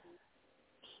you?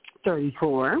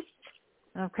 34.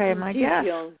 Okay, my She's guess.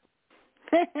 young.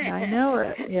 I know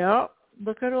it. Yep.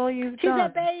 Look at all you've She's done. a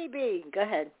baby. Go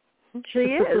ahead. She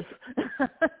is.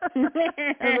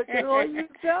 And look at all you've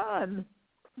done.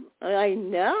 I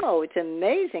know. It's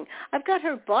amazing. I've got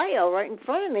her bio right in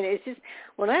front of me. It's just,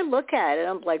 when I look at it,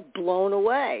 I'm like blown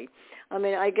away. I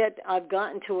mean, I've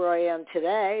gotten to where I am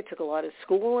today. It took a lot of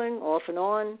schooling off and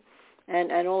on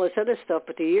and all this other stuff,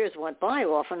 but the years went by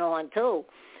off and on too.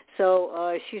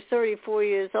 So she's 34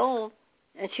 years old,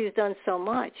 and she's done so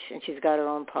much. And she's got her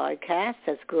own podcast.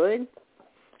 That's good.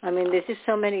 I mean, there's just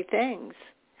so many things.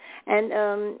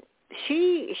 And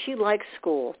she likes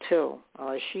school, too.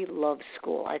 She loves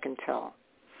school, I can tell.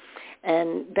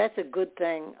 And that's a good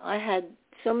thing. I had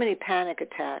so many panic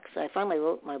attacks. I finally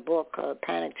wrote my book,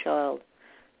 Panic Child,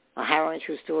 A Harrowing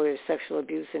True Story of Sexual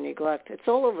Abuse and Neglect. It's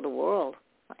all over the world.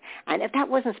 And if that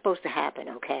wasn't supposed to happen,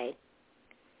 okay?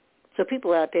 So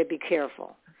people out there, be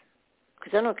careful,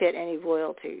 because I don't get any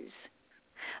royalties.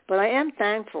 But I am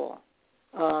thankful.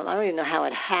 I don't even know how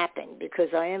it happened, because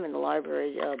I am in the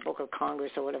Library Book of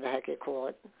Congress, or whatever the heck you call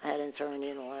it. I had an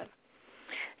attorney and all that.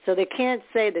 So they can't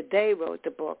say that they wrote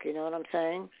the book, you know what I'm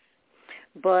saying?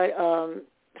 But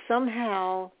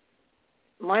somehow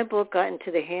my book got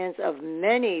into the hands of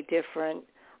many different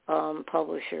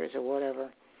publishers or whatever.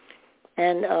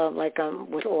 And like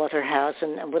with Author House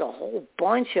and with a whole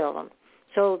bunch of them.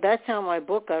 So that's how my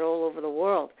book got all over the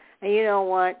world. And you know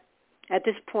what? At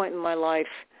this point in my life,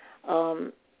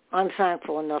 I'm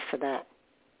thankful enough for that.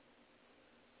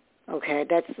 Okay,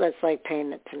 that's like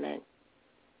payment to me.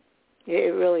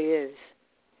 It really is.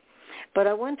 But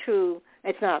I went through.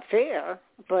 It's not fair,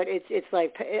 but it's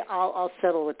like I'll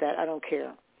settle with that. I don't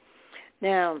care.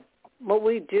 Now, what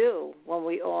we do when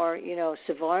we are,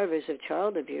 survivors of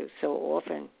child abuse, so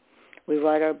often we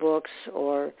write our books,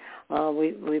 or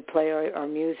we play our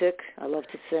music. I love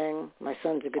to sing. My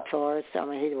son's a guitarist. I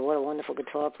mean, what a wonderful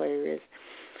guitar player he is.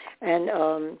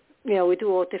 And, we do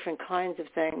all different kinds of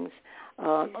things.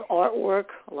 Artwork.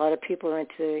 A lot of people are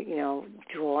into,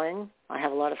 drawing. I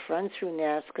have a lot of friends through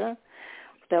NASCA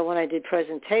that when I did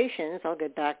presentations, I'll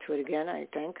get back to it again, I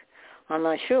think. I'm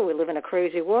not sure. We live in a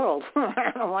crazy world.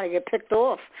 I don't want to get picked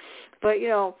off. But,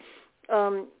 I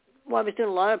was doing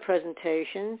a lot of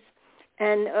presentations,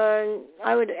 and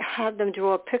I would have them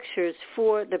draw pictures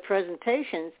for the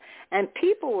presentations, and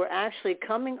people were actually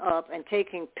coming up and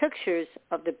taking pictures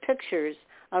of the pictures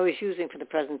I was using for the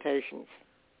presentations.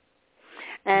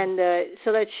 And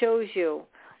so that shows you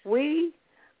we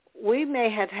may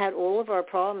have had all of our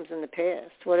problems in the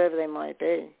past, whatever they might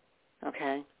be,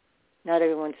 okay? Not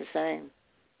everyone's the same.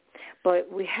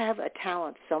 But we have a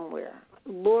talent somewhere.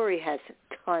 Lori has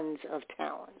tons of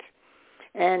talent.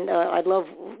 And I love,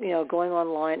 going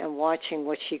online and watching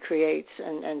what she creates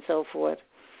and so forth.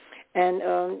 And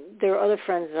there are other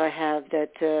friends that I have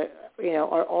that,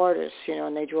 are artists,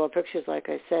 and they draw pictures, like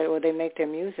I said, or they make their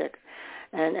music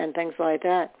and things like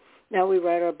that. Now we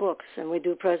write our books and we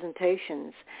do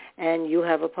presentations, and you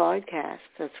have a podcast.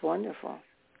 That's wonderful.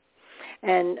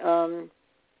 And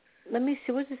let me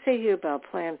see, what does it say here about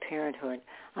Planned Parenthood?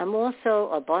 I'm also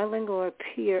a bilingual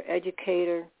peer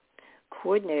educator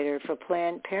coordinator for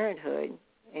Planned Parenthood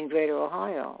in Greater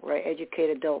Ohio, where I educate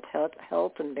adult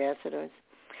health ambassadors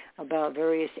about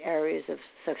various areas of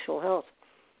sexual health.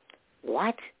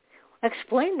 What?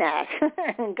 Explain that.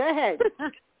 Go ahead.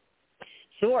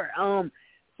 Sure.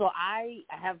 So I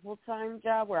have a full-time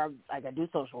job where I do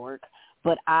social work,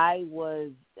 but I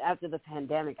was, after the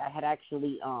pandemic, I had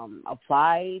actually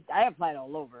applied. I applied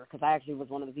all over because I actually was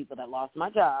one of the people that lost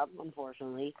my job,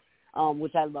 unfortunately,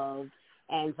 which I loved.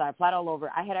 And so I applied all over.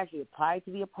 I had actually applied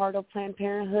to be a part of Planned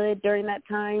Parenthood during that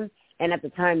time. And at the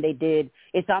time they did,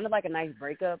 it sounded like a nice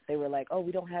breakup. They were like, oh,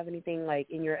 we don't have anything like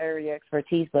in your area of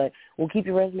expertise, but we'll keep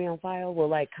your resume on file. We'll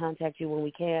like contact you when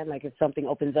we can, like if something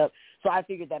opens up. So I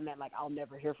figured that meant like I'll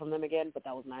never hear from them again, but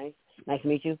that was nice. Nice to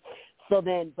meet you. So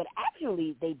then, but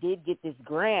actually they did get this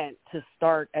grant to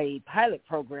start a pilot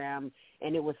program,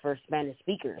 and it was for Spanish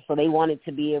speakers. So they wanted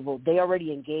to be able, they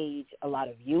already engage a lot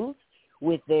of youth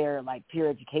with their like peer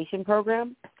education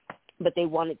program, but they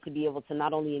wanted to be able to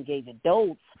not only engage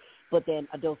adults, but then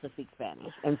adults that speak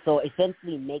Spanish. And so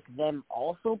essentially make them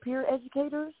also peer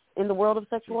educators in the world of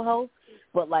sexual health,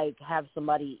 but like have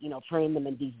somebody, train them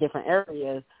in these different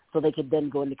areas so they could then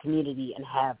go in the community and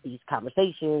have these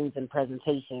conversations and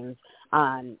presentations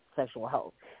on sexual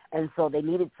health. And so they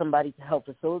needed somebody to help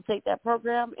facilitate that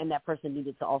program, and that person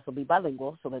needed to also be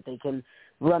bilingual so that they can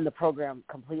run the program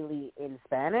completely in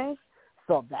Spanish.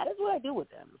 So that is what I do with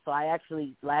them. So I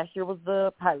actually, last year was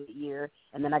the pilot year,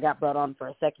 and then I got brought on for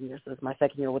a second year, so it's my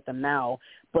second year with them now.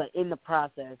 But in the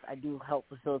process, I do help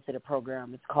facilitate a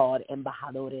program. It's called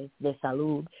Embajadores de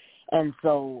Salud. And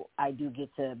so I do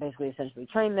get to basically essentially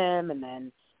train them and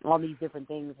then all these different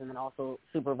things, and then also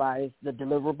supervise the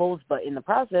deliverables. But in the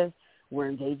process, we're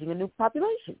engaging a new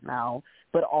population now,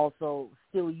 but also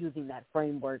still using that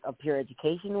framework of peer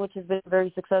education, which has been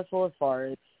very successful as far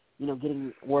as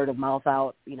getting word of mouth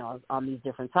out, on these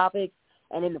different topics.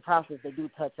 And in the process, they do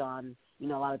touch on, a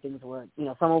lot of things where,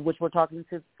 some of which we're talking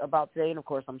about today. And of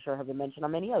course, I'm sure have been mentioned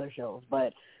on many other shows,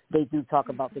 but they do talk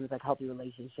about things like healthy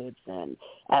relationships and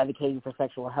advocating for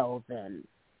sexual health and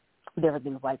different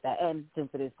things like that. And since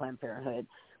it is Planned Parenthood,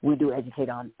 we do educate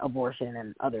on abortion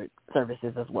and other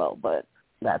services as well. But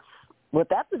that's what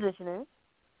that position is.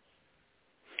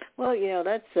 Well,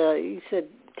 that's, you said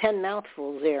 10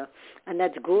 mouthfuls there, and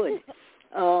that's good.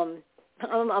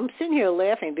 I'm sitting here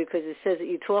laughing because it says that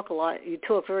you talk a lot. You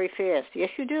talk very fast. Yes,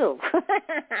 you do.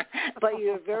 But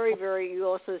you're very, very, you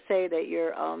also say that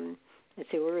you're, let's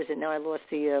see, where is it? Now I lost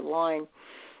the line.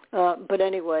 But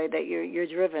anyway, that you're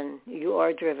driven. You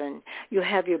are driven. You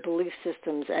have your belief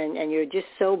systems, and you're just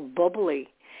so bubbly,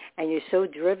 and you're so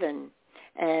driven,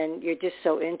 and you're just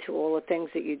so into all the things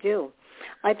that you do.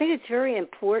 I think it's very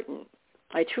important,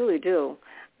 I truly do,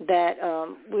 that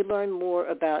we learn more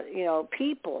about,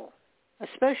 people,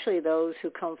 especially those who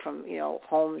come from,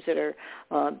 homes that are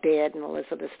bad and all this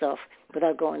other stuff,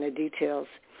 without going into details.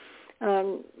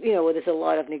 Where there's a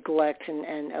lot of neglect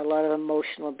and a lot of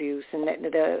emotional abuse, and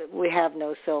we have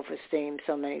no self-esteem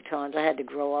so many times. I had to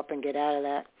grow up and get out of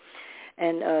that,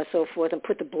 and so forth, and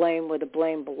put the blame where the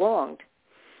blame belonged.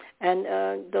 And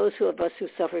those of us who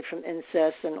suffered from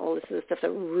incest and all this other stuff,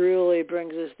 that really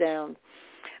brings us down.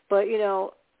 But,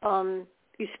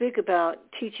 you speak about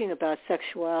teaching about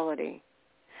sexuality.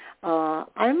 I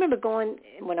remember going,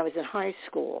 when I was in high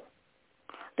school,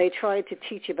 they tried to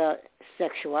teach about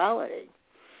sexuality.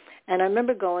 And I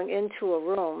remember going into a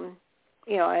room,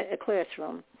 a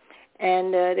classroom,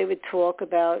 and they would talk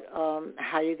about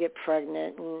how you get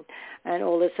pregnant and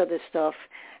all this other stuff.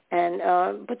 And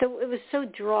but it was so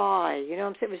dry, what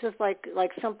I'm saying? It was just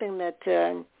like something that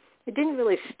it didn't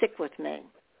really stick with me.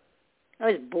 I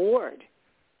was bored,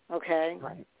 okay?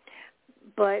 Right.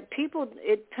 But people,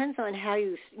 it depends on how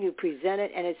you present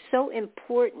it, and it's so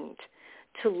important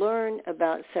to learn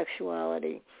about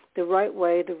sexuality, the right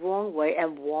way, the wrong way,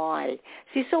 and why.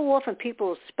 See, so often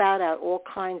people spout out all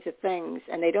kinds of things,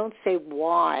 and they don't say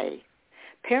why.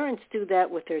 Parents do that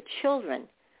with their children.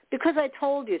 Because I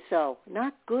told you so.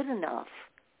 Not good enough.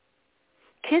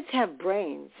 Kids have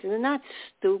brains. They're not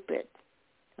stupid.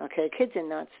 Okay? Kids are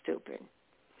not stupid.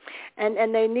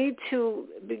 And they need to,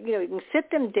 you can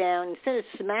sit them down instead of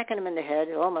smacking them in the head.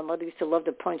 Oh, my mother used to love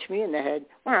to punch me in the head.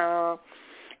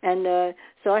 And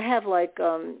so I have like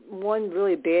one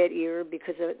really bad ear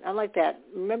because I'm like that.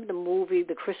 Remember the movie,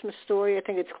 The Christmas Story, I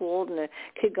think it's called, and the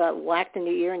kid got whacked in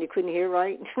the ear and he couldn't hear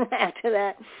right after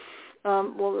that.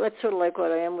 Well, that's sort of like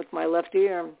what I am with my left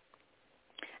ear.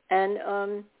 And,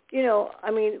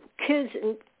 I mean, kids,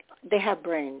 they have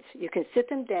brains. You can sit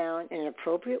them down in an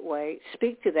appropriate way,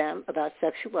 speak to them about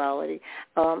sexuality,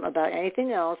 about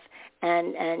anything else,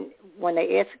 and when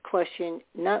they ask a question,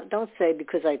 don't say,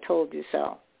 because I told you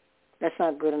so. That's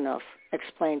not good enough.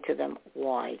 Explain to them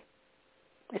why.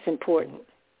 It's important.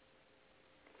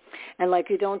 And like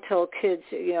you don't tell kids,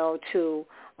 to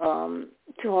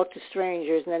talk to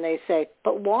strangers, and then they say,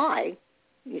 but why?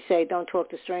 You say, don't talk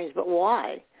to strangers, but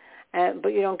why? But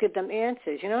you don't give them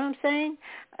answers. You know what I'm saying?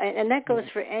 And that goes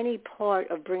for any part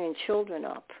of bringing children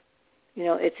up.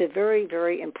 It's a very,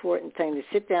 very important thing to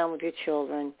sit down with your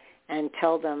children and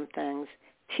tell them things,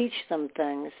 teach them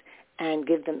things, and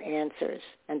give them answers,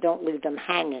 and don't leave them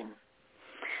hanging.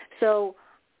 So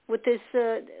with this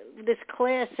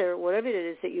class or whatever it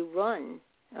is that you run,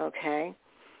 okay,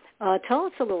 tell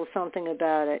us a little something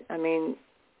about it. I mean,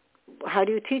 how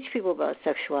do you teach people about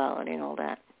sexuality and all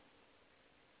that?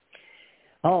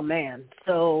 Oh, man.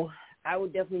 So I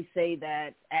would definitely say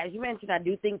that, as you mentioned, I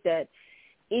do think that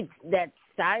it's that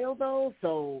style, though.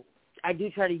 So I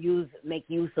do try to make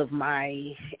use of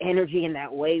my energy in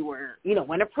that way where,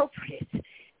 when appropriate,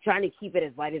 trying to keep it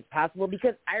as light as possible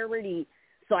because I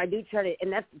do try to,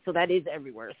 and that is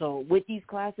everywhere. So with these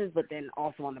classes, but then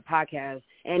also on the podcast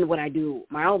and when I do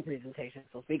my own presentation.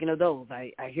 So speaking of those,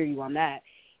 I hear you on that.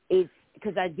 It's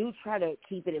because I do try to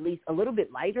keep it at least a little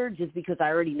bit lighter just because I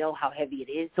already know how heavy it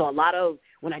is. So a lot of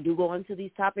when I do go into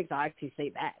these topics, I actually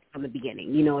say that from the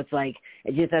beginning. It's like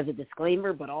just as a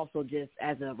disclaimer, but also just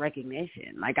as a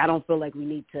recognition. Like I don't feel like we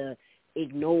need to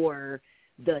ignore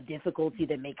the difficulty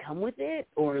that may come with it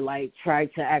or like try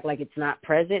to act like it's not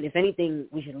present. If anything,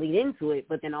 we should lean into it,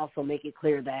 but then also make it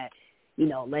clear that,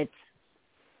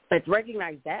 let's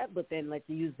recognize that, but then let's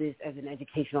use this as an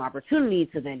educational opportunity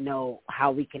to then know how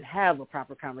we can have a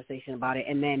proper conversation about it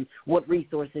and then what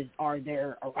resources are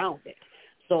there around it.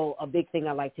 So a big thing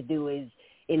I like to do is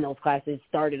in those classes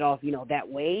start it off, that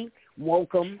way,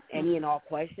 welcome any and all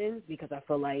questions because I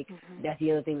feel like that's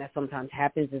the other thing that sometimes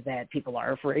happens is that people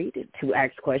are afraid to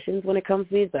ask questions when it comes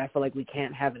to these, but I feel like we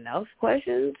can't have enough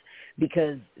questions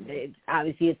because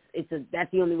obviously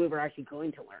that's the only way we're actually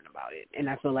going to learn about it. And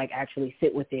I feel like actually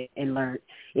sit with it and learn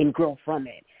and grow from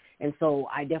it. And so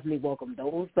I definitely welcome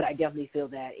those, but I definitely feel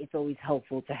that it's always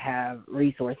helpful to have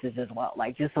resources as well,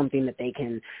 like just something that they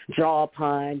can draw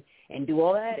upon and do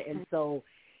all that. And so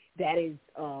that is,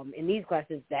 in these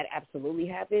classes, that absolutely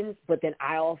happens. But then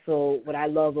what I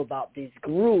love about this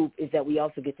group is that we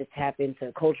also get to tap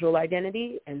into cultural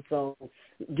identity. And so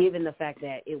given the fact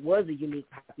that it was a unique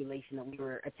population that we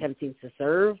were attempting to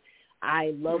serve,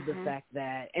 I love the fact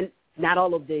that, and not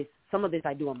all of this, some of this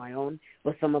I do on my own,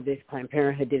 but some of this Planned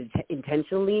Parenthood did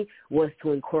intentionally was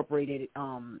to incorporate it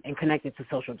and connect it to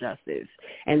social justice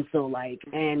and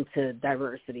and to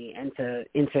diversity and to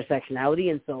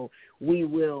intersectionality. And so we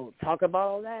will talk about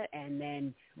all that and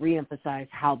then reemphasize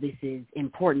how this is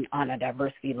important on a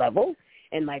diversity level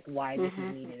and why this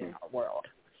is needed in our world.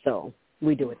 So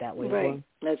we do it that way. Right.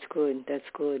 As well. That's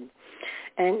good.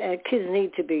 And kids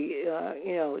need to be,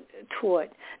 taught.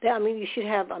 You should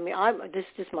have, this is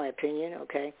just my opinion,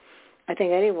 okay? I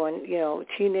think anyone,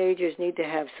 teenagers need to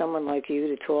have someone like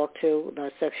you to talk to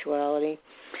about sexuality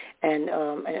and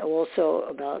also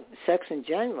about sex in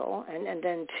general. And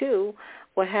then, too,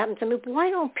 what happens,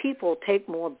 why don't people take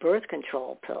more birth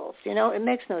control pills? It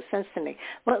makes no sense to me.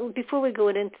 But before we go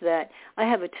into that, I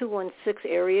have a 216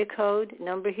 area code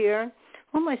number here.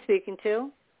 Who am I speaking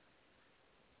to?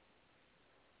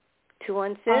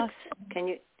 216? Can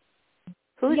you?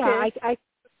 Who's this?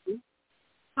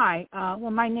 Hi. Well,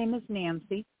 my name is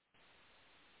Nancy.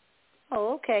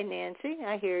 Oh, okay, Nancy.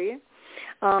 I hear you.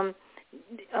 You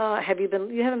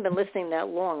haven't been listening that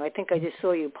long. I think I just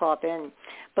saw you pop in.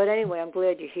 But anyway, I'm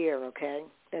glad you're here, okay?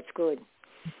 That's good.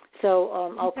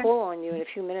 So I'll call on you in a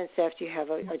few minutes after you have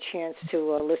a chance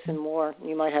to listen more.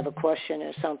 You might have a question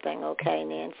or something, okay,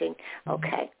 Nancy?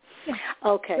 Okay.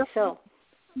 Okay, so.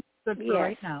 Good for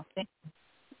right now. Thank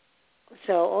you.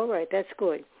 So, all right, that's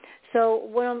good. So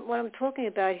what I'm talking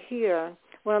about here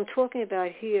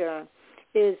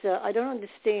is I don't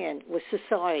understand with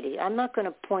society. I'm not going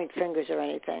to point fingers or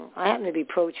anything. I happen to be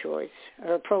pro-choice,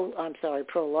 or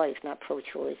pro-life, not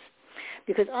pro-choice,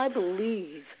 because I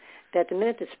believe that the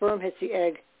minute the sperm hits the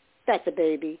egg, that's a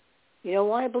baby. You know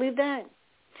why I believe that?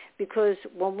 Because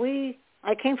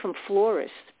I came from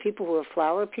florists, people who are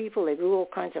flower people. They grew all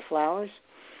kinds of flowers.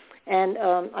 And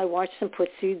I watched them put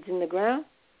seeds in the ground,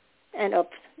 and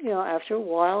after a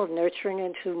while of nurturing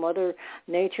into Mother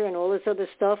Nature and all this other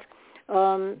stuff,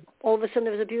 all of a sudden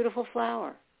there was a beautiful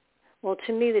flower. Well,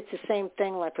 to me, it's the same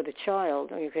thing like with a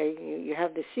child. Okay, you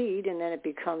have the seed, and then it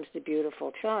becomes the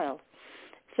beautiful child.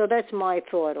 So that's my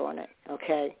thought on it,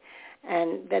 okay?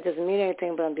 And that doesn't mean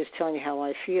anything, but I'm just telling you how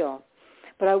I feel.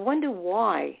 But I wonder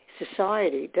why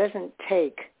society doesn't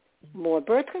take more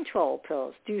birth control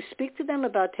pills. Do you speak to them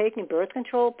about taking birth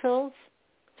control pills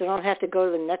so they don't have to go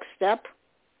to the next step?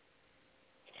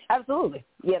 Absolutely.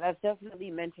 Yeah, that's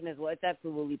definitely mentioned as well. It's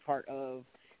absolutely part of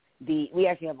we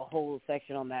actually have a whole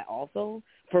section on that also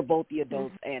for both the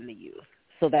adults and the youth.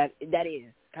 So that is,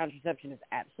 contraception is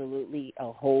absolutely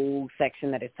a whole section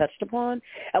that is touched upon.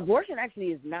 Abortion actually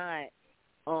is not,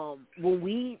 when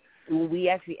we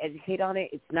actually educate on it,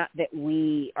 it's not that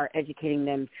we are educating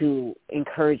them to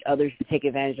encourage others to take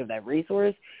advantage of that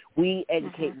resource. We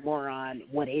educate more on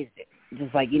what is it,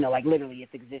 just like, like literally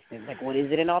its existence, like what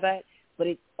is it and all that. But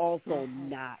it's also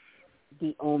not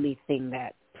the only thing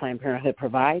that Planned Parenthood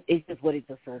provides. It's just what it's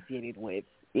associated with,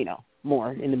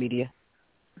 more in the media.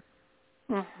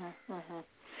 I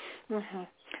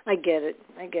get it.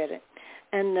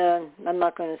 And I'm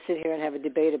not going to sit here and have a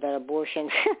debate about abortion.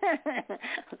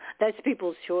 That's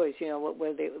people's choice,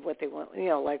 what they want.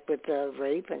 Like with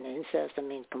rape and incest. I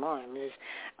mean, come on.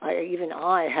 Even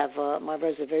I have my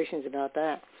reservations about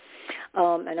that.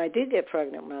 And I did get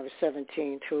pregnant when I was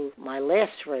 17 through my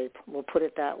last rape. We'll put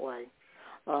it that way.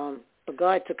 But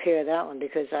God took care of that one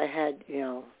because I had,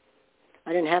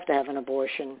 I didn't have to have an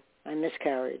abortion. I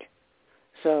miscarried.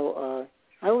 So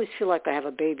I always feel like I have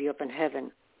a baby up in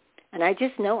heaven. And I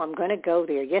just know I'm going to go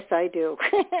there. Yes, I do.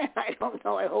 I don't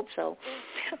know. I hope so.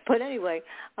 But anyway,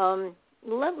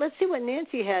 let's see what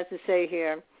Nancy has to say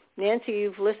here. Nancy,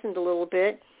 you've listened a little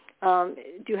bit.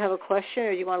 Do you have a question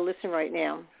or do you want to listen right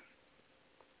now?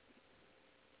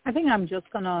 I think I'm just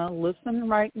going to listen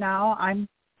right now.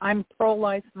 I'm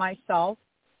pro-life myself.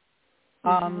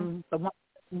 I'm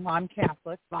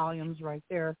Catholic. Volume's right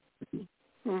there.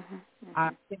 I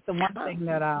think the one thing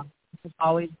that has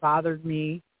always bothered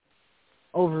me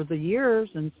over the years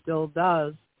and still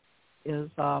does is,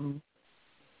 I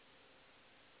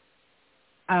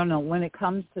don't know, when it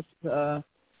comes to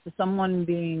someone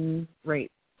being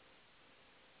raped.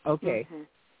 Okay.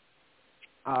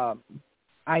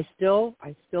 I still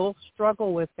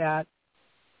struggle with that.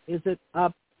 Is it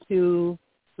up to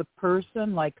the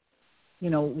person? Like,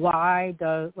 why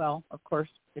well, of course,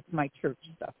 it's my church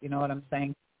stuff, you know what I'm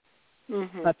saying?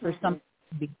 But for something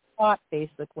to be taught,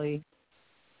 basically,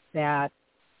 that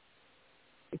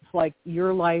it's like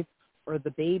your life or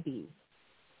the baby's.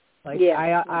 Like,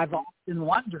 I've often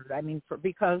wondered,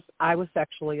 because I was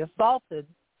sexually assaulted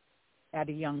at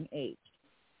a young age.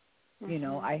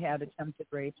 I had attempted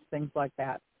rapes, things like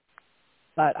that.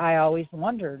 But I always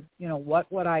wondered,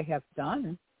 what would I have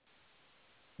done?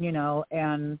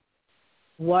 And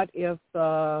what if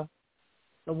the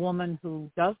woman who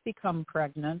does become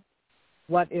pregnant,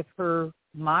 what if her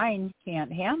mind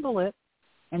can't handle it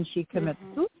and she commits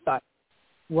suicide?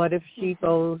 What if she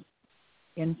goes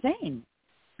insane?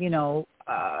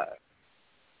 I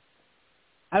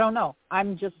don't know.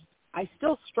 I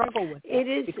still struggle with it.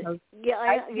 It is,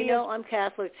 I'm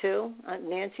Catholic too.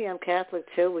 Nancy, I'm Catholic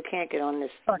too. We can't get on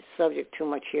this subject too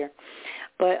much here.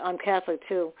 But I'm Catholic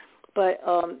too. But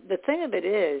the thing of it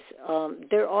is,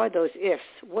 there are those ifs.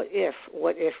 What if?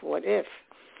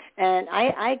 And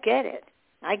I get it.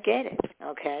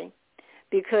 Okay?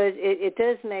 Because it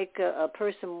does make a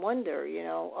person wonder,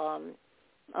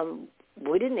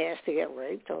 we didn't ask to get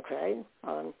raped, okay?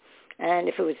 And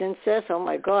if it was incest, oh,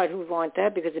 my God, who would want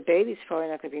that? Because the baby's probably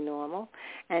not going to be normal.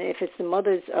 And if it's the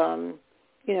mother's,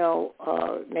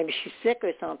 maybe she's sick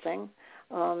or something,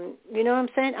 you know what I'm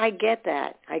saying? I get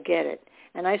that. I get it.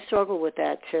 And I struggle with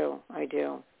that, too. I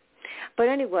do. But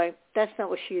anyway, that's not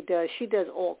what she does. She does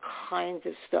all kinds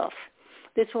of stuff.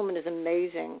 This woman is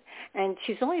amazing. And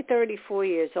she's only 34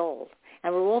 years old.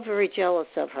 And we're all very jealous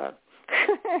of her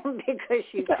because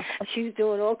she's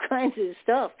doing all kinds of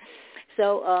stuff.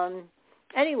 So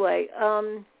anyway,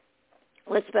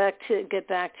 let's get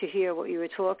back to here what you were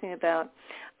talking about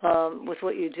with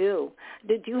what you do.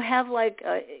 Did you have like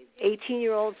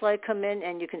 18-year-olds like come in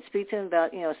and you can speak to them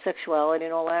about sexuality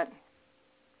and all that?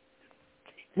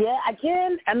 Yeah, I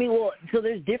can. So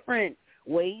there's different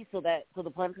ways. So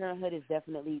the Planned Parenthood is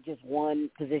definitely just one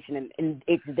position, and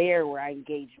it's there where I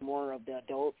engage more of the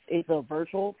adults. It's a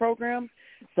virtual program,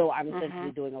 so I'm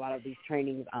essentially doing a lot of these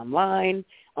trainings online.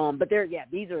 But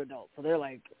these are adults, so they're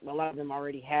like, a lot of them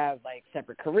already have like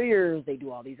separate careers. They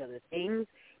do all these other things,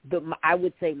 I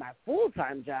would say my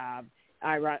full-time job,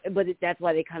 but that's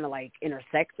why they kind of like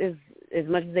intersect as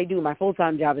much as they do. My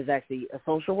full-time job is actually a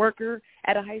social worker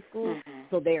at a high school.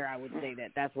 So there I would say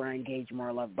that's where I engage more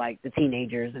of like the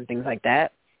teenagers and things like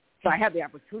that. So I have the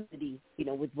opportunity,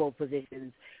 with both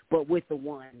positions, but with the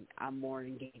one, I'm more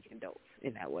engaged in adults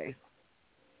in that way.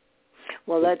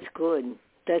 Well, that's good.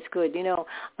 That's good. To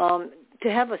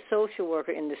have a social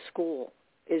worker in the school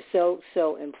is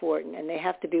so important, and they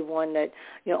have to be one that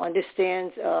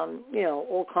understands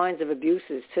all kinds of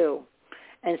abuses too.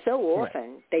 And so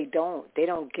often they don't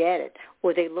get it,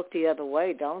 or they look the other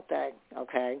way, don't they?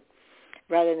 Okay,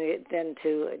 rather than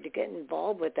to get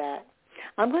involved with that.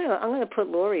 I'm gonna put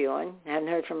Lori on. I haven't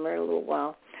heard from her in a little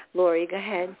while. Lori, go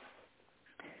ahead.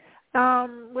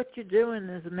 What you're doing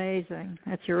is amazing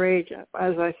at your age, as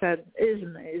I said, is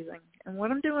amazing. And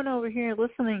what I'm doing over here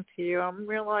listening to you, I'm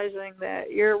realizing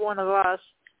that you're one of us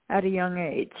at a young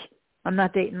age. I'm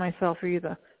not dating myself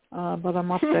either, but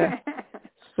I'm up there.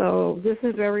 So this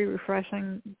is very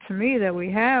refreshing to me that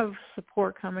we have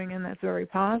support coming in that's very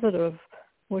positive.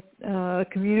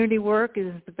 Community work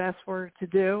is the best work to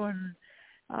do, and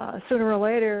sooner or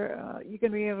later you're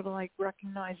going to be able to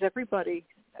recognize everybody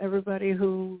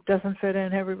who doesn't fit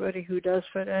in, everybody who does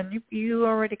fit in. You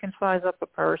already can size up a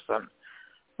person.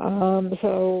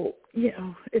 So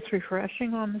it's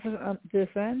refreshing on this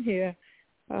end here.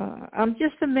 I'm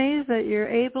just amazed that you're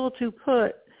able to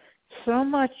put so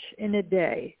much in a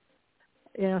day,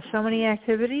 so many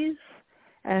activities,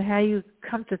 and how you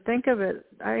come to think of it.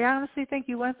 I honestly think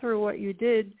you went through what you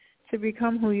did to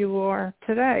become who you are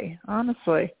today,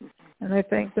 honestly. And I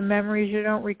think the memories you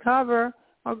don't recover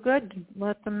are good.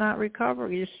 Let them not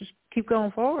recover. You just keep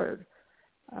going forward.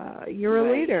 You're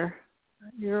a leader.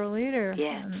 You're a leader.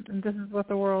 Yes. And this is what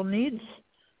the world needs.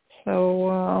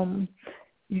 So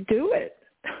you do it.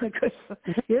 Because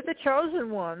you're the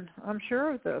chosen one. I'm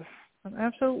sure of this. I'm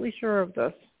absolutely sure of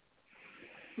this.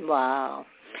 Wow.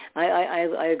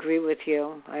 I agree with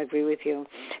you. I agree with you.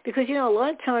 Because, a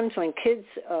lot of times when kids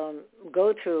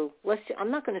go through,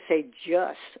 I'm not going to say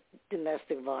just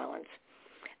domestic violence.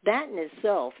 That in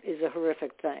itself is a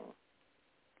horrific thing.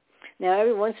 Now,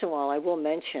 every once in a while, I will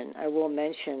mention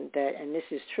that, and this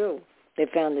is true, they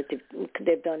found that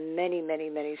they've done many, many,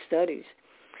 many studies.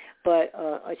 But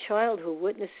a child who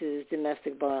witnesses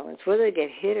domestic violence, whether they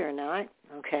get hit or not,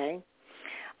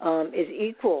 is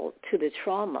equal to the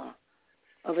trauma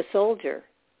of a soldier.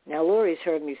 Now, Lori's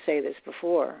heard me say this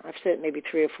before. I've said it maybe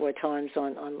 3 or 4 times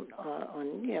on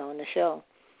the show.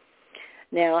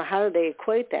 Now, how do they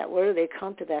equate that? Where do they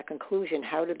come to that conclusion?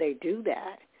 How do they do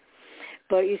that?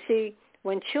 But you see,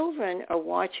 when children are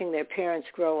watching their parents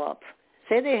grow up,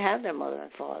 say they have their mother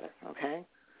and father,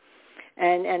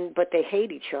 but they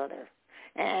hate each other,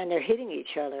 and they're hitting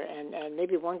each other, and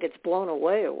maybe one gets blown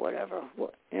away or whatever,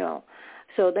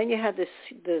 So then you have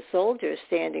the soldier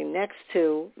standing next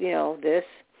to, this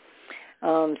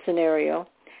scenario,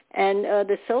 and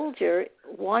the soldier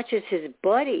watches his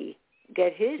buddy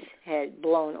get his head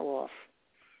blown off.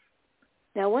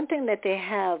 Now, one thing that they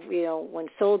have, when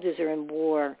soldiers are in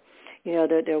war,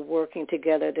 they're working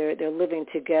together, they're living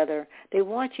together, they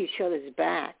watch each other's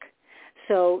back.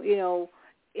 So,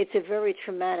 it's a very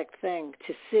traumatic thing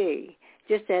to see,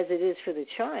 just as it is for the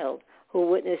child who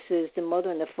witnesses the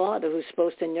mother and the father who's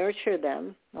supposed to nurture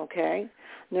them,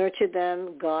 nurture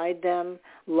them, guide them,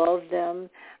 love them,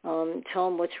 tell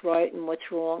them what's right and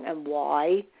what's wrong and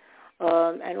why,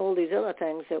 and all these other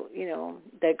things that,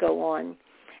 that go on.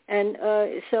 And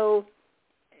so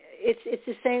it's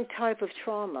the same type of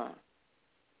trauma.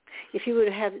 If you were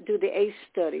to do the ACE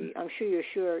study, I'm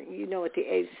sure you know what the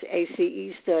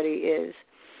ACE study is.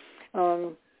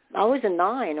 I was a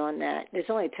 9 on that. There's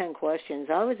only 10 questions.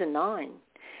 I was a 9.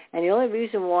 And the only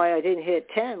reason why I didn't hit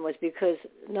 10 was because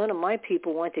none of my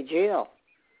people went to jail.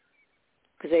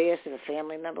 Because they asked if a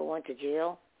family member went to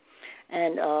jail.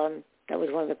 And that was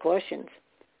one of the questions.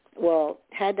 Well,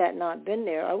 had that not been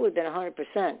there, I would have been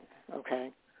 100%,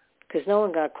 because no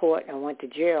one got caught and went to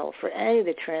jail for any of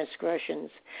the transgressions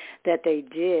that they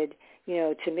did,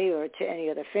 to me or to any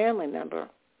other family member.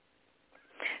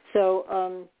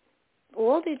 So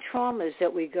all the traumas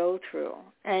that we go through,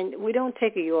 and we don't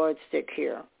take a yardstick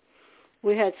here.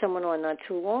 We had someone on not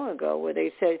too long ago where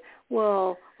they said,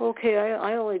 well, okay,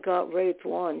 I only got raped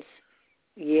once.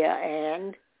 Yeah,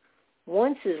 and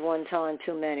once is one time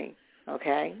too many,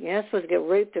 You're not supposed to get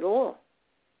raped at all.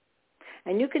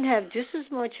 And you can have just as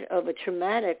much of a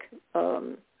traumatic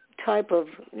type of,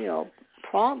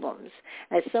 problems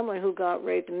as someone who got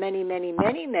raped many, many,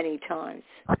 many, many times,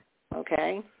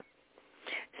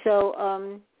 So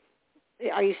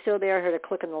are you still there? I heard a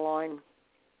click on the line.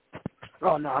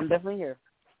 Oh, no, I'm definitely here.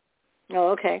 Oh,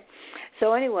 okay.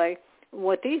 So anyway,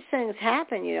 what these things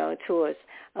happen, to us,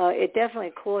 it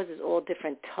definitely causes all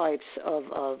different types of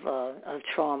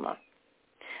trauma.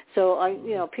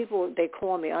 So people, they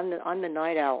call me. I'm the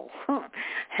night owl,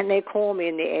 and they call me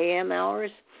in the AM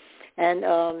hours, and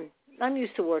I'm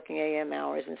used to working AM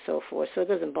hours and so forth, so it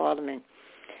doesn't bother me.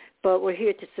 But we're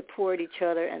here to support each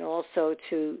other and also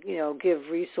to give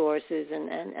resources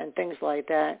and things like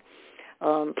that.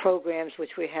 Programs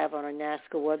which we have on our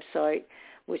NASCA website,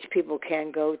 which people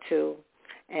can go to,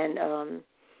 and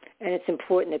it's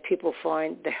important that people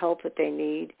find the help that they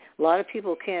need. A lot of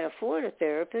people can't afford a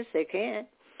therapist; they can't.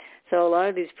 So a lot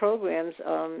of these programs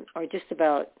are just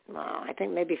about, I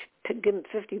think maybe give them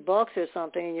 $50 or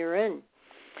something, and you're in,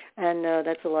 and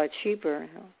that's a lot cheaper.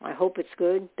 I hope it's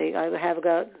good. I have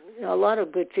got a lot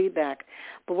of good feedback.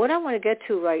 But what I want to get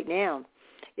to right now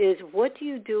is, what do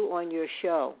you do on your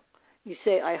show? You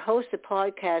say, I host a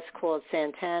podcast called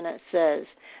Santana Says.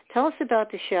 Tell us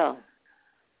about the show.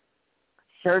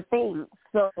 Sure thing.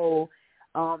 So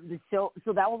the show,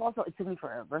 so that was also, it took me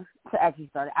forever to actually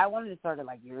start it. I wanted to start it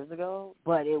like years ago,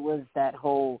 but it was that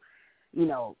whole,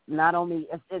 not only,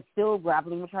 it's still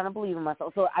grappling with trying to believe in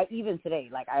myself. So even today,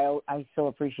 like I so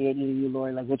appreciate you,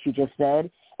 Lori, like what you just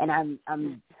said. And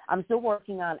I'm still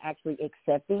working on actually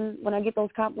accepting when I get those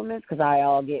compliments, because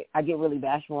I get really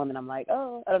bashful, and then I'm like,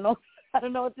 oh, I don't know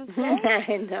what to say.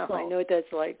 I know what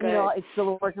that's like. It's still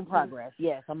a work in progress.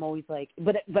 Yes, I'm always like,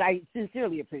 but I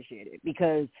sincerely appreciate it,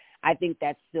 because I think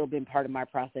that's still been part of my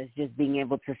process, just being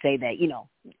able to say that,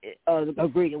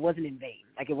 agreed, it wasn't in vain.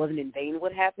 Like, it wasn't in vain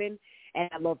what happened, and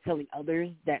I love telling others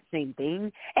that same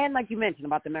thing. And like you mentioned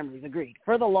about the memories, agreed.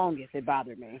 For the longest, it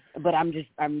bothered me, but I'm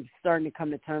starting to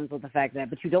come to terms with the fact that,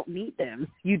 but you don't need them.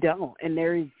 You don't, and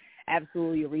there is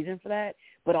absolutely a reason for that.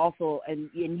 But also, and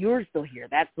you're still here.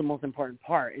 That's the most important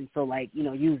part. And so,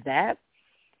 use that.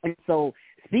 And so,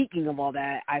 speaking of all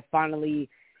that, I finally,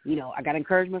 I got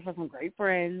encouragement from some great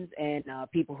friends and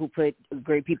people who put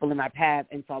great people in my path.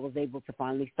 And so I was able to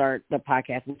finally start the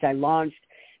podcast, which I launched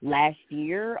last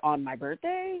year on my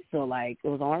birthday. So, it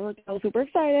was on my birthday. I was super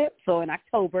excited. So, in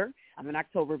October, I'm an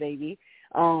October baby.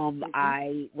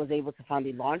 I was able to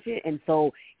finally launch it. And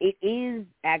so it is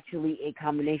actually a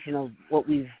combination of what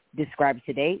we've described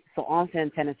today. So on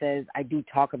Santana Says, I do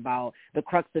talk about, the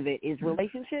crux of it is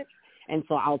relationships. And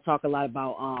so I'll talk a lot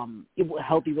about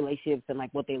healthy relationships and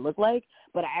what they look like.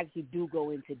 But I actually do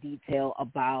go into detail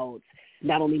about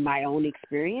not only my own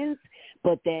experience,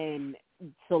 but then,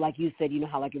 so like you said,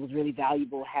 how it was really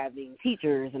valuable having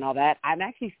teachers and all that. I'm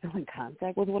actually still in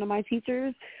contact with one of my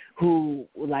teachers who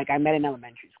I met in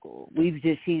elementary school.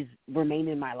 She's remained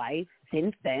in my life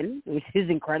since then, which is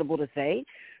incredible to say.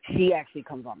 She actually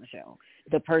comes on the show.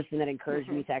 The person that encouraged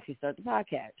me to actually start the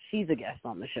podcast, she's a guest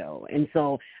on the show. And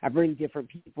so I bring different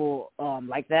people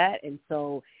like that. And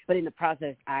so, but in the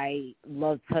process, I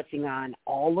love touching on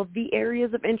all of the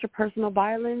areas of interpersonal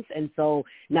violence. And so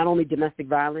not only domestic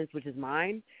violence, which is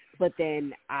mine, but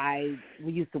then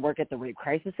we used to work at the Rape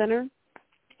Crisis Center.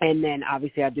 And then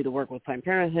obviously I do the work with Planned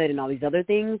Parenthood and all these other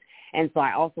things. And so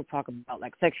I also talk about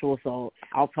sexual assault.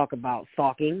 I'll talk about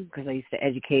stalking, because I used to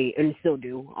educate and still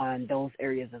do on those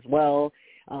areas as well.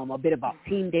 A bit about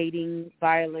teen dating,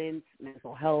 violence,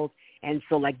 mental health. And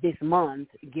so this month,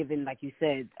 given, like you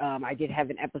said, I did have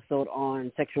an episode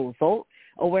on sexual assault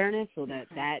awareness, so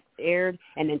that aired.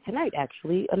 And then tonight,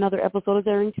 actually, another episode is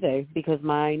airing today, because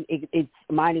mine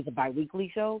is a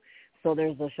bi-weekly show. So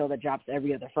there's a show that drops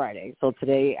every other Friday. So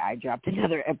today I dropped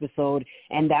another episode,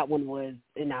 and that one was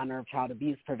in honor of Child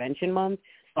Abuse Prevention Month.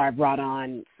 So I brought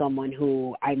on someone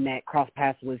who I met, cross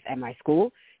paths with at my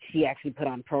school. She actually put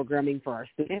on programming for our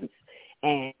students,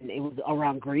 and it was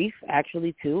around grief,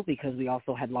 actually, too, because we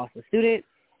also had lost a student.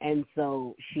 And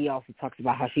so she also talks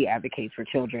about how she advocates for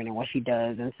children and what she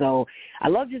does. And so I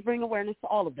love just bringing awareness to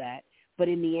all of that. But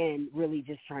in the end, really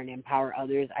just trying to empower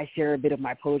others. I share a bit of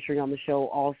my poetry on the show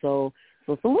also.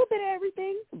 So it's a little bit of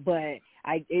everything, but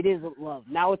it is love.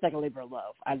 Now it's like a labor of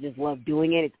love. I just love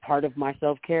doing it. It's part of my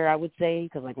self-care, I would say,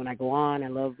 because when I go on, I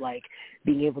love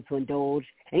being able to indulge.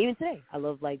 And even today, I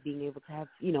love being able to have,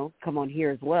 come on here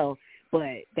as well.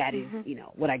 But that is,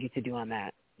 what I get to do on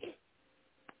that.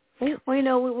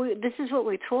 Well, this is what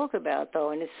we talk about,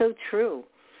 though, and it's so true.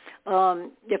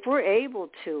 If we're able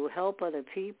to help other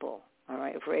people, all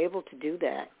right, if we're able to do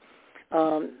that,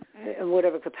 in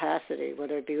whatever capacity,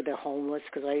 whether it be with the homeless,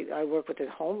 because I work with the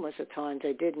homeless at times.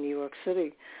 I did in New York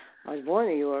City. I was born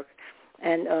in New York.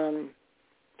 And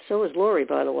So is Lori,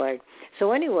 by the way.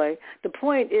 So anyway, the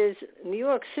point is, New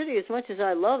York City, as much as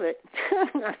I love it,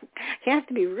 you have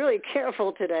to be really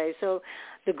careful today. So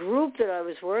the group that I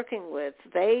was working with,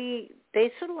 they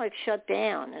sort of like shut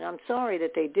down, and I'm sorry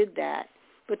that they did that.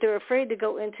 But they're afraid to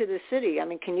go into the city. I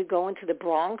mean, can you go into the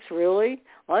Bronx, really?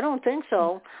 Well, I don't think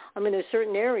so. I mean, there's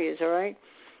certain areas, all right?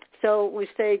 So we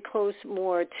stayed close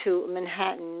more to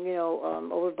Manhattan,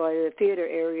 over by the theater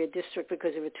area district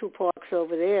because there were 2 parks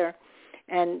over there.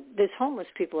 And there's homeless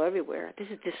people everywhere. This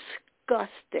is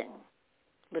disgusting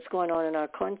what's going on in our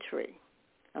country.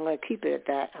 I'm going to keep it at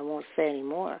that. I won't say any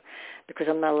more because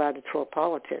I'm not allowed to talk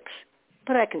politics.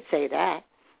 But I can say that.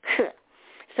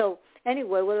 So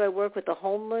anyway, whether I work with the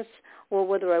homeless or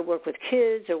whether I work with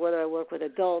kids or whether I work with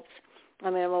adults, I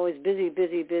mean, I'm always busy,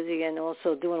 and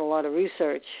also doing a lot of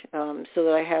research so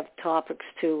that I have topics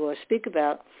to speak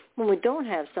about. When we don't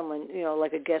have someone,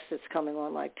 like a guest that's coming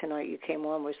on, like tonight you came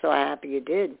on, we're so happy you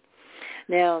did.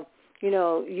 Now,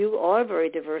 you are very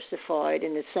diversified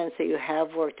in the sense that you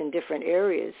have worked in different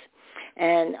areas,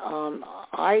 and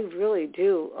I really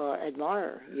do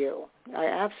admire you. I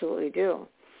absolutely do.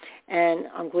 And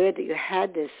I'm glad that you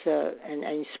had this and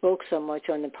you spoke so much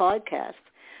on the podcast.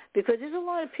 Because there's a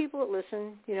lot of people that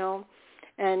listen,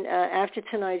 and after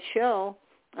tonight's show,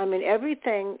 I mean,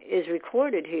 everything is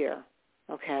recorded here,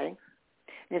 okay?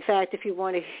 In fact, if you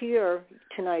want to hear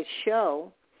tonight's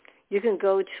show, you can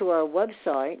go to our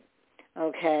website,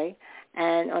 okay,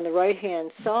 and on the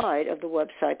right-hand side of the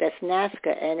website, that's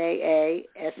NAASCA,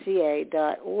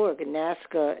 NAASCA.org,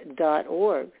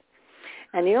 NAASCA.org.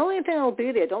 And the only thing that will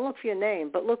be there, don't look for your name,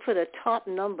 but look for the top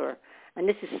number. And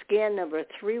this is scan number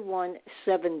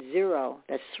 3170.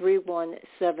 That's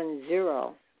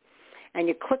 3170. And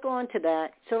you click onto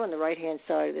that. It's on the right-hand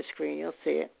side of the screen. You'll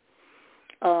see it.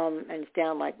 And it's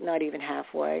down like not even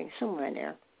halfway, somewhere in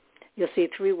there. You'll see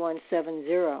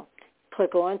 3170.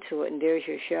 Click onto it, and there's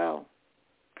your show.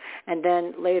 And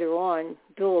then later on,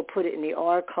 Bill will put it in the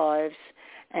archives,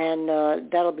 and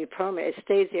that'll be permanent. It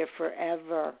stays there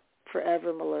forever,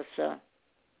 Melissa.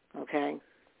 Okay?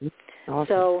 Awesome.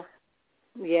 So...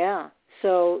 yeah.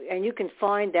 So, and you can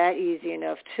find that easy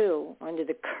enough, too, under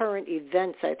the current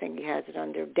events. I think he has it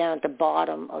under, down at the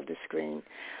bottom of the screen.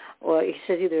 Or he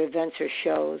says either events or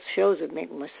shows. Shows would make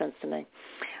more sense to me.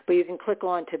 But you can click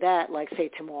on to that, like, say,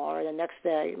 tomorrow. The next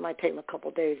day, it might take him a couple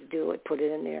of days to do it, put it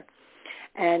in there.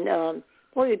 And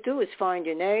all you do is find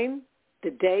your name,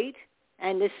 the date,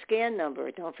 and the scan number.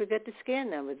 Don't forget the scan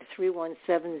number, the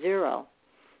 3170.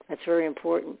 That's very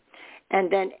important. And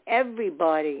then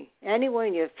everybody, anyone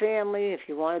in your family, if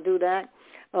you want to do that,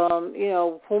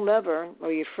 whomever,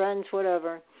 or your friends,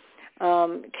 whatever,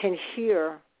 can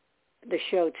hear the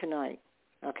show tonight.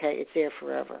 Okay, it's there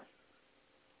forever.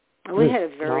 And we had a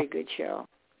very good show.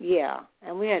 Yeah,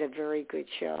 and we had a very good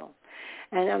show.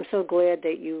 And I'm so glad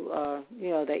that you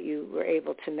were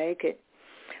able to make it.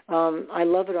 I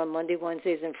love it on Monday,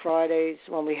 Wednesdays, and Fridays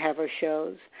when we have our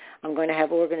shows. I'm going to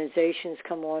have organizations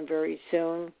come on very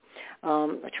soon.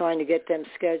 Trying to get them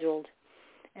scheduled,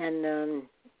 and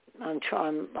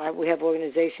we have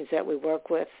organizations that we work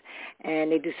with,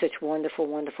 and they do such wonderful,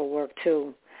 wonderful work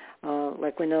too.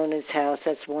 Like Winona's House,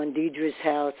 that's one. Deidre's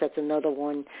House, that's another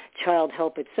one. Child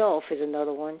Help itself is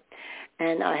another one,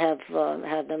 and I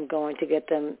have them going to get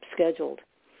them scheduled.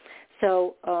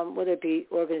 So whether it be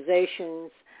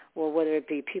organizations or whether it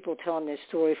be people telling their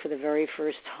story for the very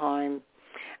first time,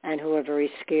 and who are very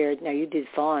scared. Now, you did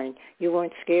fine. You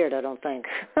weren't scared, I don't think.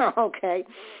 Okay.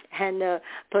 And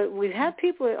but we've had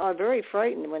people that are very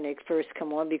frightened when they first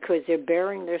come on because they're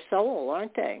bearing their soul,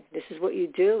 aren't they? This is what you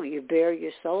do. You bear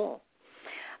your soul.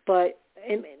 But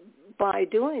by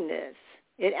doing this,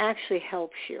 it actually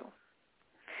helps you.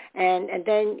 And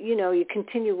then, you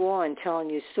continue on telling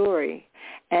your story.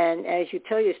 And as you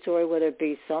tell your story, whether it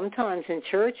be sometimes in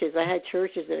churches, I had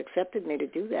churches that accepted me to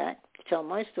do that, to tell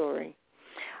my story.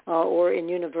 Or in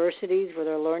universities where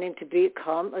they're learning to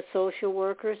become a social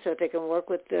worker so that they can work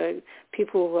with the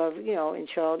people who have, in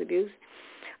child abuse,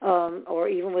 or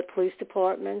even with police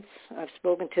departments. I've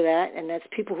spoken to that, and that's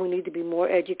people who need to be more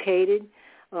educated,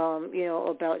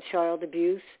 about child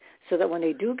abuse so that when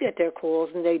they do get their calls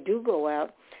and they do go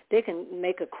out, they can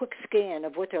make a quick scan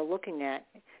of what they're looking at,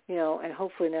 and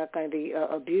hopefully not going to be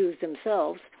abused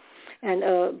themselves. And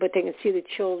but they can see the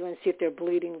children, see if they're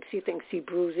bleeding, see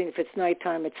bruising. If it's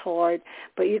nighttime, it's hard.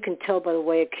 But you can tell by the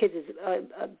way a kid's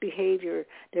behavior,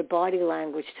 their body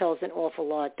language tells an awful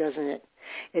lot, doesn't it?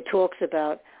 It talks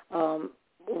about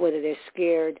whether they're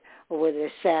scared or whether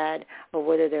they're sad or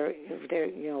whether they're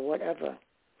whatever.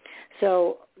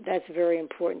 So that's very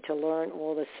important to learn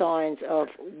all the signs of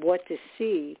what to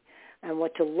see and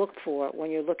what to look for when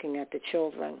you're looking at the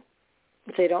children.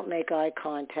 If they don't make eye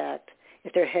contact,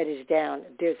 if their head is down,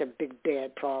 there's a big,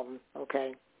 bad problem,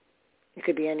 okay? It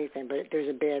could be anything, but there's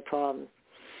a bad problem.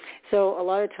 So a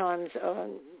lot of times,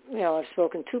 I've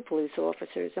spoken to police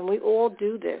officers, and we all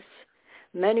do this.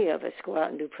 Many of us go out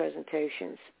and do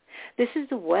presentations. This is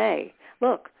the way.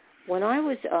 Look, when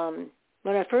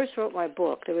I first wrote my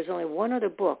book, there was only one other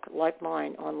book like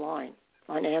mine online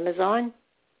on Amazon.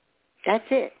 That's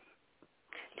it.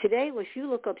 Today, if you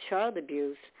look up child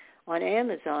abuse on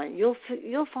Amazon,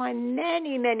 you'll find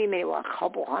many, many, many, a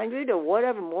couple hundred or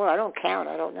whatever more. I don't count.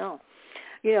 I don't know.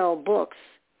 Books.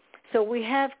 So we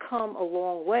have come a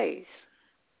long ways.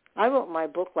 I wrote my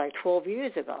book like 12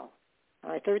 years ago,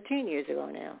 13 years ago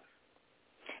now.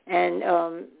 And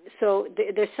so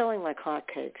they're selling like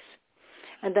hotcakes.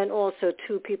 And then also,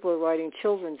 too, people are writing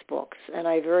children's books, and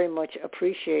I very much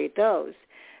appreciate those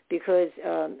because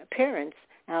parents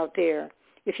out there,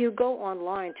 if you go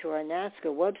online to our NASCA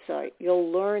website,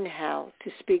 you'll learn how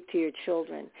to speak to your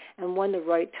children and when the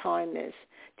right time is.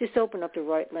 Just open up the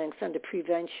right links under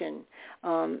prevention.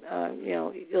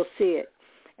 You'll see it.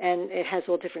 And it has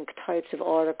all different types of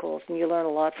articles, and you learn a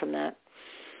lot from that.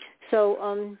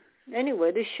 So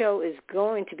anyway, this show is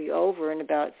going to be over in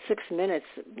about 6 minutes.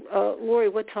 Lori,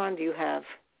 what time do you have?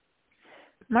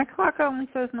 My clock only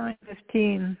says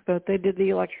 9:15, but they did the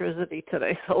electricity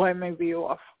today, so I may be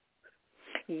off.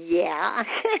 Yeah,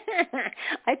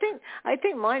 I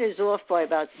think mine is off by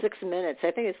about 6 minutes.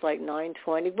 I think it's like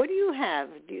 9:20. What do you have?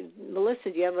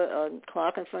 Melissa, do you have a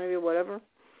clock in front of you, whatever?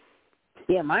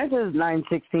 Yeah, mine says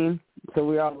 9:16, so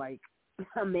we're all like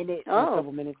a minute, a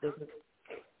couple minutes different.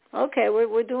 Okay,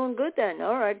 we're doing good then.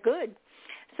 All right, good.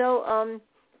 So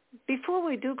before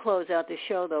we do close out the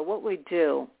show, though, what we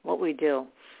do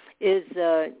is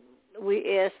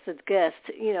we ask the guest,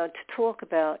 to talk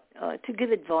about, to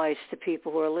give advice to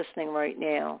people who are listening right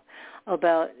now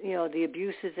about, the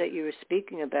abuses that you were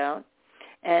speaking about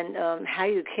and how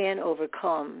you can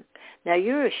overcome. Now,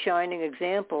 you're a shining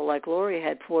example, like Lori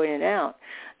had pointed out,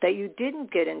 that you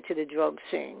didn't get into the drug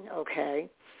scene, okay?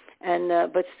 And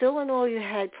but still in all, you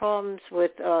had problems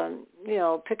with,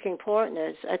 picking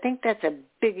partners. I think that's a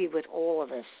biggie with all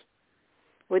of us,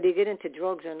 whether you get into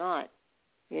drugs or not,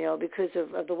 because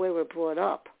of the way we're brought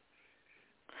up.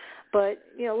 But,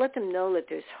 let them know that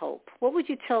there's hope. What would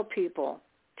you tell people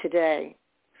today,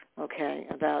 okay,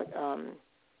 about,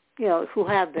 who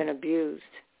have been abused?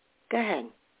 Go ahead.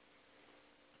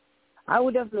 I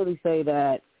would definitely say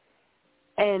that,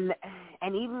 and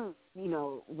even,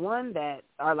 one, that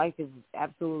our life is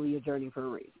absolutely a journey for a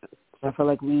reason. I feel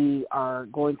like we are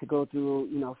going to go through,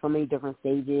 so many different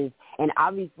stages. And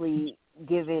obviously,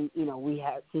 given,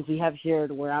 since we have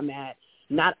shared where I'm at,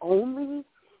 not only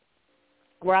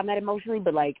where I'm at emotionally,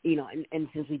 but like, and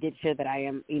since we did share that I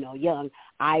am, young,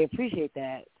 I appreciate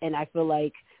that. And I feel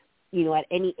like, at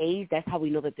any age, that's how we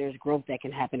know that there's growth that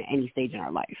can happen at any stage in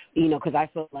our life. Because I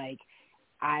feel like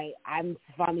I'm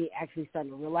finally actually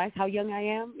starting to realize how young I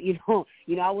am.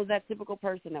 I was that typical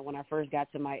person that when I first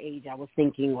got to my age, I was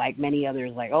thinking like many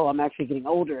others, like, oh, I'm actually getting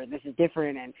older. This is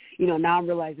different. And, now I'm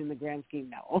realizing the grand scheme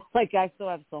now. Like I still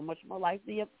have so much more life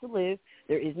yet to live.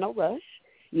 There is no rush,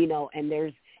 and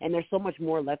there's so much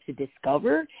more left to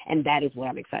discover. And that is what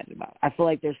I'm excited about. I feel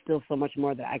like there's still so much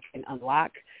more that I can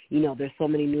unlock. There's so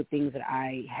many new things that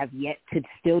I have yet to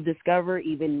still discover,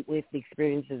 even with the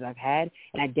experiences I've had.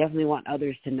 And I definitely want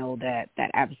others to know that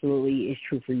that absolutely is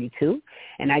true for you too.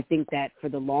 And I think that for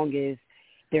the longest,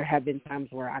 there have been times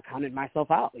where I counted myself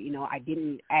out. I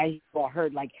didn't, as you all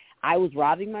heard, like I was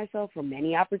robbing myself from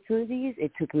many opportunities.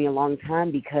 It took me a long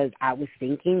time because I was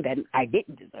thinking that I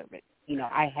didn't deserve it.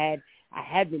 I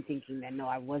had been thinking that, no,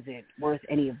 I wasn't worth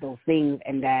any of those things,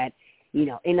 and that,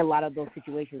 in a lot of those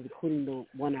situations, including the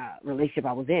one relationship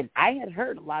I was in, I had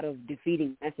heard a lot of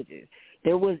defeating messages.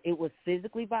 It was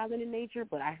physically violent in nature,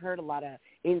 but I heard a lot of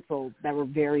insults that were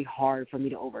very hard for me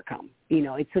to overcome.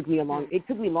 It took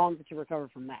me longer to recover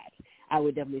from that, I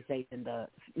would definitely say, than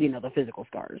the physical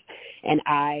scars. And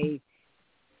I,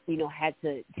 had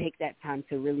to take that time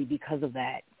to really, because of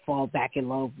that, fall back in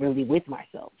love really with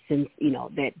myself, since,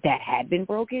 that had been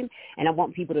broken. And I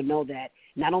want people to know that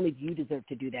not only do you deserve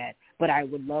to do that, but I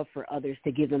would love for others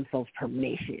to give themselves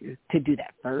permission to do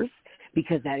that first,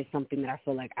 because that is something that I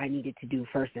feel like I needed to do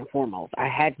first and foremost. I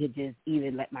had to just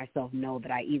even let myself know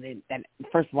that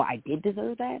first of all, I did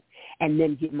deserve that, and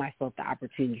then give myself the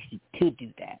opportunity to do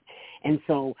that. And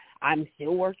so I'm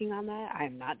still working on that. I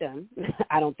am not done.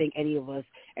 I don't think any of us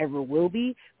ever will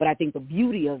be, but I think the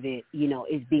beauty of it,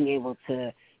 is being able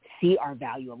to see our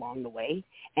value along the way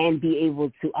and be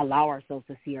able to allow ourselves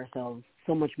to see ourselves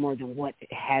so much more than what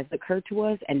has occurred to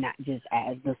us, and not just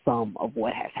as the sum of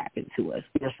what has happened to us.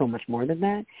 There's so much more than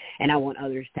that, and I want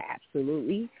others to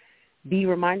absolutely be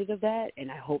reminded of that,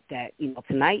 and I hope that,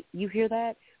 tonight you hear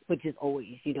that, but just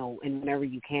always, and whenever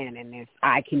you can. And if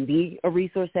I can be a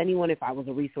resource to anyone, if I was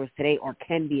a resource today or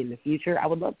can be in the future, I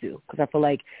would love to, because I feel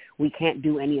like we can't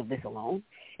do any of this alone,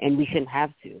 and we shouldn't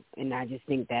have to. And I just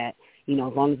think that, as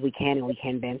long as we can and we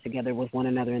can band together with one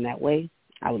another in that way,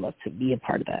 I would love to be a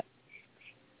part of that.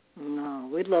 No,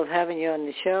 we'd love having you on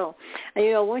the show. And,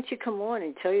 once you come on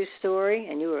and tell your story,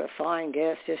 and you were a fine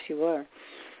guest, yes, you were,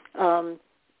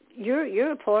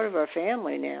 you're a part of our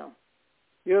family now.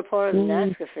 You're a part of the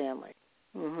NASCA family.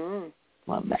 Mm-hmm.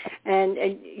 Love that. And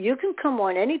you can come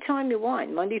on anytime you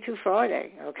want, Monday through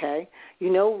Friday, okay?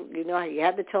 You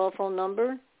have the telephone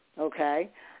number, okay?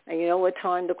 And you know what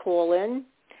time to call in.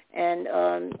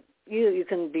 And you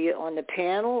can be on the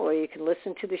panel, or you can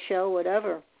listen to the show,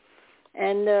 whatever.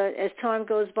 And as time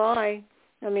goes by,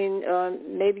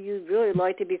 maybe you'd really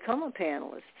like to become a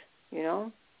panelist,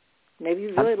 Maybe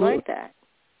you really like that.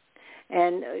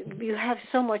 And you have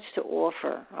so much to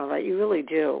offer, all right? You really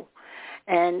do.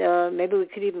 And maybe we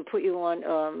could even put you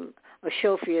on a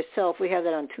show for yourself. We have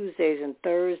that on Tuesdays and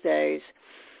Thursdays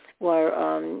where,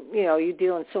 you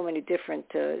deal in so many different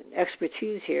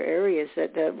expertise here, areas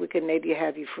that we could maybe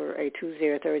have you for a Tuesday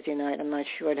or Thursday night. I'm not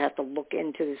sure. I'd have to look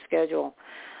into the schedule.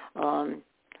 And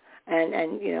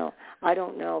I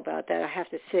don't know about that. I have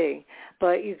to see.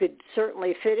 But you could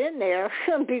certainly fit in there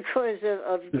because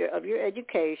of your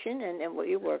education and what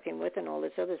you're working with and all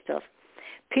this other stuff.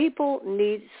 People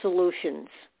need solutions,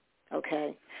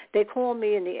 okay? They call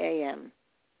me in the AM.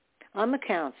 I'm a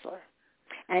counselor.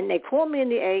 And they call me in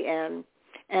the AM,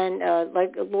 and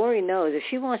like Lori knows, if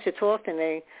she wants to talk to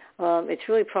me, it's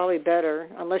really probably better,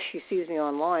 unless she sees me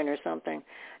online or something,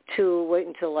 to wait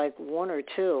until like 1 or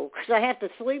 2, because I have to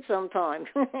sleep sometime.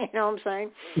 You know what I'm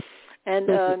saying? And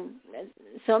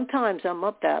sometimes I'm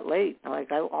up that late.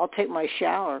 Like I'll take my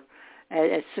shower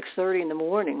at 6:30 in the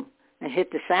morning and hit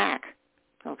the sack.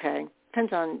 Okay,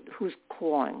 depends on who's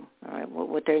calling. All right,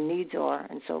 what their needs are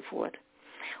and so forth.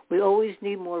 We always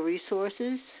need more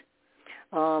resources.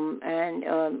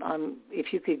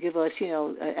 If you could give us,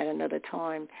 at another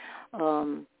time,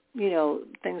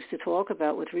 things to talk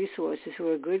about with resources who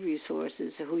are good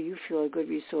resources, who you feel are good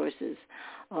resources.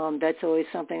 That's always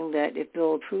something that if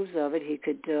Bill approves of it, he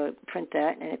could print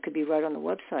that, and it could be right on the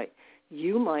website.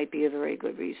 You might be a very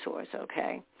good resource,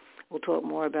 okay? We'll talk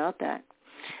more about that.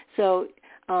 So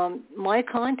my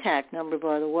contact number,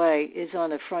 by the way, is on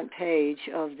the front page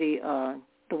of the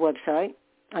website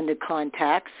under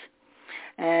contacts,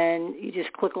 and you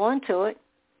just click onto it,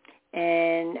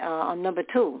 and I'm number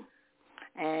 2.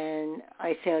 And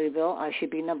I tell you, Bill, I should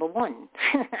be number 1.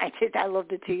 I love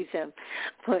to tease him.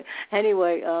 But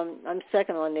anyway, I'm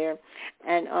second on there.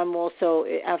 And I'm also,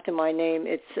 after my name,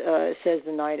 it says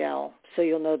the Night Owl. So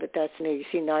you'll know that that's me. You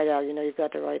see Night Owl, you've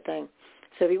got the right thing.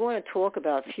 So if you want to talk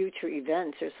about future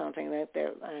events or something like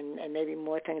that, and maybe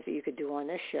more things that you could do on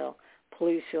this show,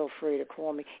 please feel free to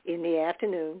call me in the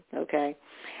afternoon, okay?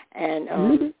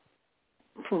 And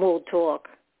we'll talk,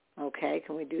 okay?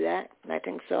 Can we do that? I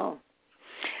think so.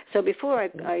 So before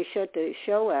I shut the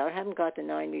show out, I haven't got the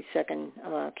 90-second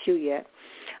cue yet.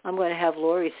 I'm going to have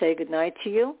Lori say goodnight to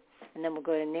you, and then we'll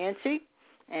go to Nancy.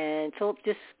 And Philip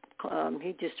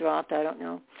he just dropped, I don't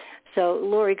know. So,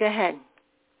 Lori, go ahead.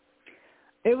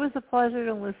 It was a pleasure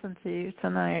to listen to you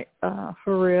tonight,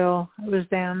 for real. I was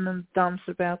down in the dumps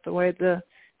about the way the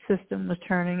system was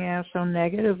turning out so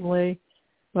negatively.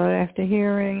 But after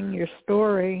hearing your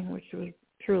story, which was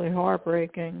truly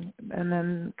heartbreaking, and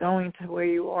then going to where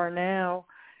you are now,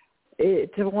 to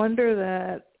wonder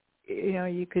that,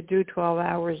 you could do 12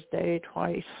 hours a day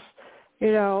twice,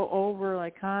 over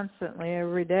like constantly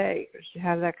every day, because you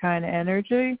have that kind of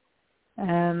energy.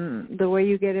 And the way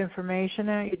you get information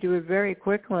out, you do it very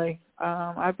quickly.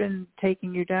 I've been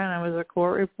taking you down. I was a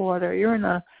court reporter.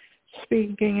 You're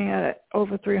speaking at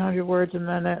over 300 words a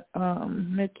minute,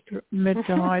 mid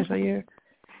to high,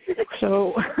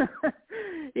 so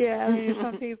yeah,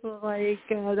 some people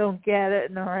don't get it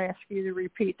and they'll ask you to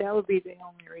repeat. That would be the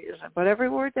only reason. But every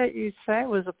word that you say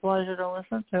was a pleasure to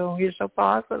listen to. You're so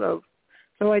positive.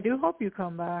 So I do hope you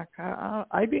come back.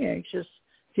 I'd be anxious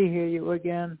to hear you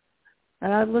again.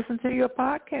 And I'd listen to your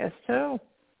podcast, too.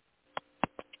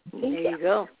 There you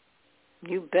go.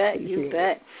 You bet.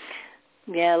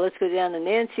 Yeah, let's go down to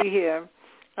Nancy here.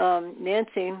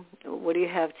 Nancy, what do you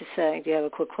have to say? Do you have a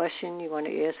quick question you want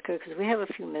to ask her? Because we have a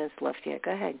few minutes left yet.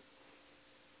 Go ahead.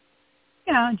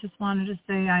 Yeah, I just wanted to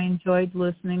say I enjoyed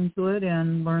listening to it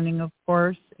and learning, of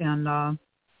course, and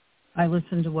I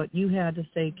listened to what you had to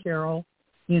say, Carol,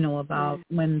 about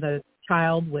when the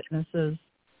child witnesses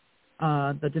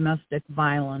the domestic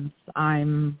violence.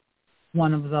 I'm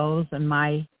one of those, and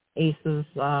my ACEs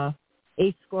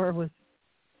ACE score was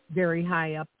very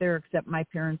high up there, except my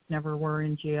parents never were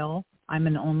in jail. I'm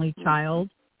an only child,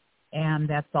 and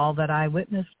that's all that I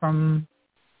witnessed from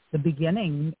the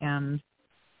beginning, and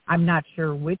I'm not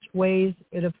sure which ways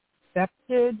it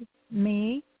affected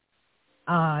me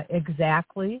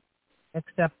exactly,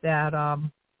 except that,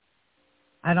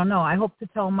 I don't know, I hope to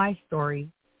tell my story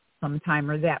sometime,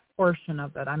 or that portion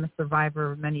of it. I'm a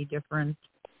survivor of many different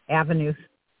avenues,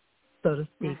 so to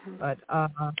speak, but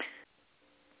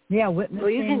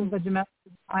witnessing the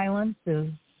domestic violence is,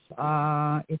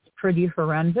 it's pretty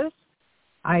horrendous.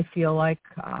 I feel like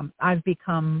I've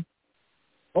become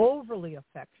overly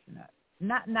affectionate,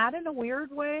 not in a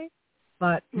weird way,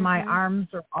 but my arms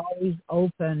are always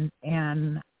open,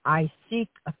 and I seek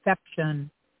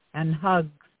affection and hugs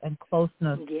and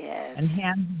closeness and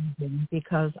hand-holding,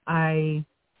 because I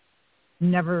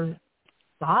never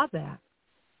saw that.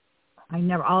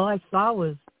 All I saw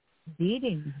was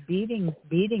beatings.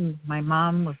 My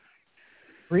mom was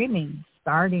screaming,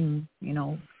 starting,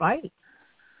 fights.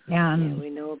 And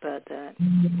we know about that.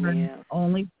 You're an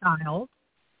only child,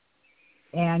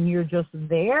 and you're just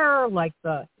there, like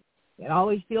it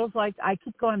always feels like I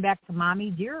keep going back to Mommy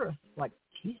Dearest, like,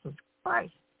 Jesus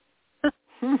Christ.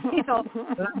 When I was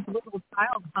a little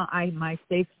child, my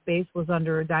safe space was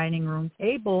under a dining room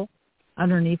table,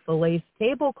 underneath the lace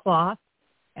tablecloth,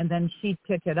 and then she'd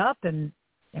pick it up and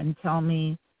tell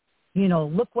me,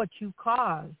 look what you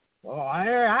caused. Well,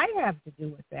 I have to do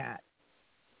with that.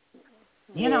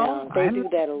 They do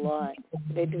that a lot.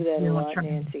 They do that a lot,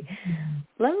 Nancy.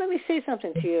 Let me say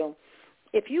something to you.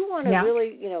 If you want to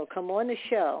really, come on the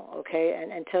show, okay,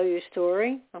 and tell your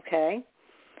story, okay,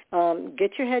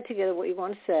 get your head together what you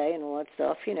want to say and all that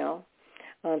stuff,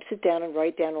 sit down and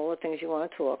write down all the things you want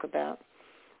to talk about.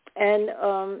 And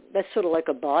that's sort of like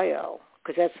a bio,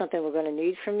 because that's something we're going to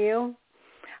need from you.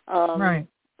 Right.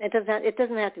 It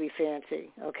doesn't have to be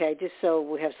fancy, okay, just so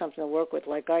we have something to work with.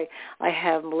 Like I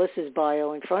have Melissa's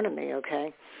bio in front of me,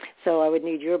 okay, so I would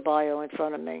need your bio in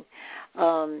front of me.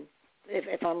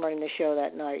 If I'm running the show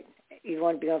that night, you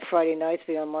want to be on Friday nights,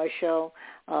 be on my show,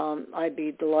 I'd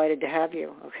be delighted to have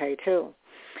you, okay, too.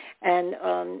 And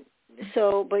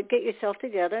but get yourself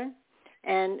together,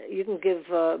 and you can give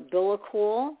Bill a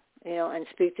call, and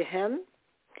speak to him,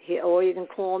 or you can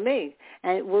call me.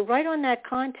 And we're right on that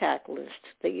contact list,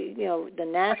 the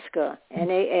NAASCA,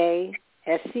 NAASCA.org,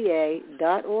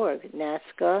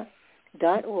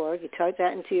 NAASCA.org. You type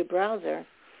that into your browser,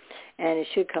 and it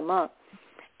should come up.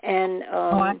 And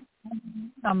I have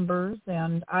numbers,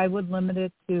 and I would limit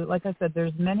it to, like I said,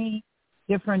 there's many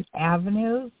different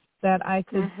avenues that I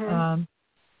could,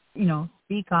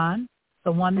 speak on.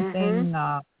 The one thing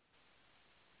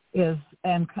is,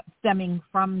 and stemming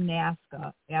from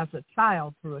NAASCA as a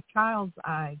child, through a child's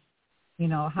eyes,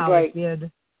 how it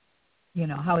did,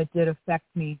 how it did affect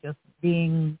me, just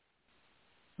being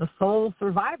the sole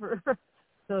survivor,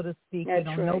 so to speak. That's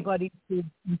right. Nobody to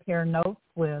compare notes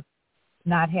with,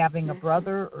 not having a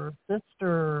brother or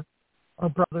sister or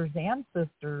brothers and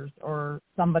sisters, or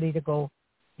somebody to go,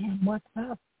 man, what's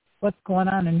up? What's going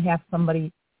on? And have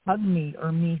somebody hug me,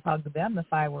 or me hug them if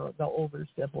I were the older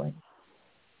sibling.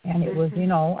 And it was,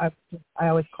 I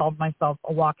always called myself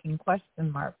a walking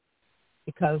question mark,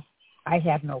 because I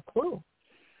had no clue.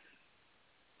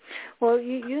 Well,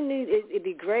 you need, it'd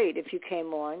be great if you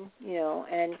came on,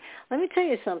 and let me tell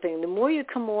you something. The more you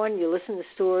come on, you listen to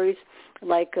stories,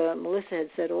 like Melissa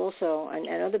had said also, and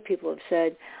other people have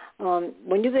said,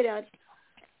 when you get out,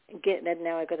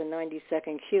 now I got a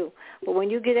 90-second cue, but when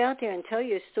you get out there and tell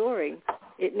your story,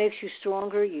 it makes you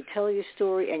stronger. You tell your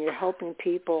story, and you're helping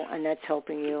people, and that's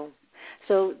helping you.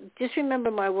 So just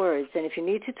remember my words, and if you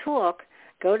need to talk,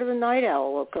 go to the Night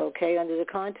Owl, okay, under the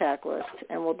contact list,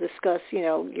 and we'll discuss,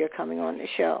 you're coming on the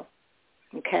show,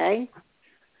 okay?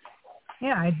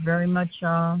 Yeah, I'd very much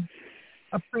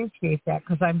appreciate that,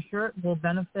 because I'm sure it will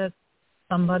benefit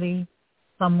somebody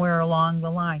somewhere along the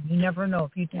line. You never know.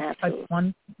 If you just touch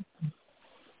one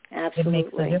person, it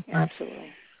makes a difference.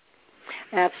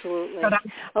 Absolutely.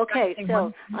 Okay,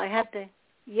 so I have to,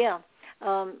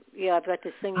 I've got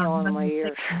this thing yelling in my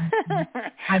ears.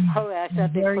 I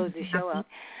have to close the show out.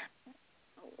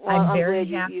 Well, I'm very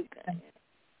happy.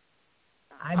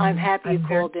 I'm happy you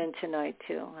called in tonight,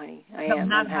 too, honey.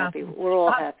 I'm happy. We're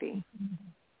all happy.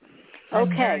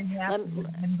 Okay.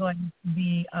 I'm going to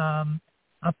be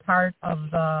a part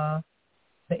of the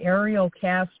Ariel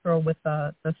Castro with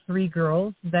the three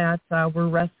girls that were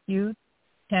rescued.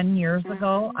 10 years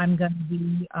ago. I'm going to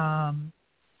be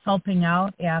helping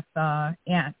out at the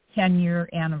 10-year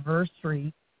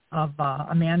anniversary of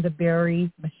Amanda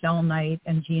Berry, Michelle Knight,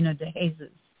 and Gina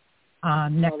DeHaze's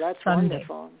next that's Sunday.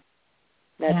 Wonderful.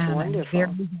 That's and wonderful.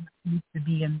 I'm very happy to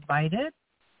be invited.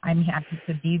 I'm happy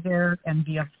to be there and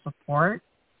be of support.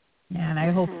 And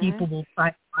I hope people will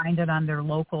try to find it on their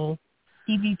local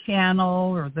TV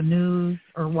channel or the news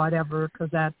or whatever, because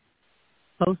that's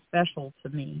so special to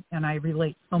me. And I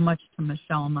relate so much to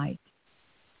Michelle Knight.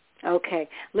 Okay.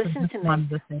 Listen to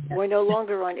me. We're no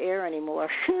longer on air anymore.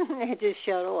 It just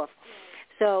shut off.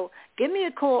 So give me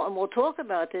a call and we'll talk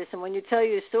about this. And when you tell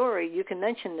your story, you can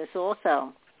mention this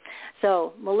also.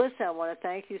 So, Melissa, I want to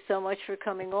thank you so much for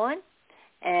coming on.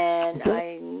 And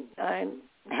I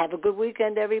have a good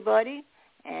weekend, everybody.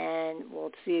 And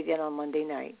we'll see you again on Monday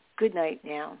night. Good night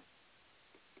now.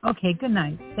 Okay, good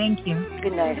night. Thank you.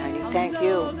 Good night, honey. Thank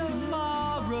you.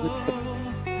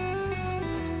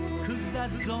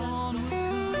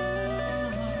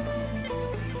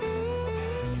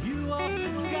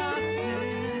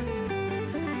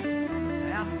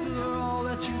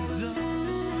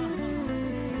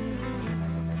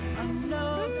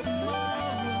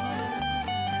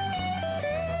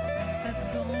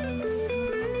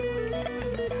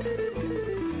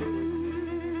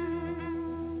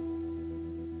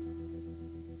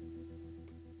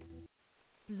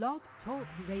 Blog Talk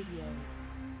Radio.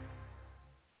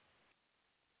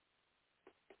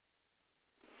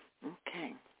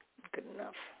 Okay, good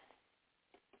enough.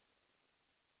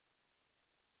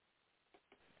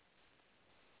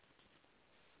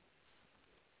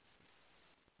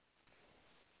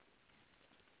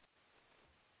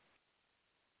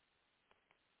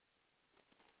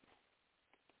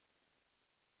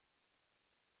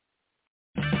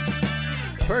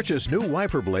 Purchase new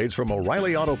wiper blades from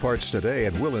O'Reilly Auto Parts today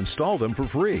and we'll install them for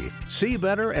free. See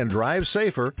better and drive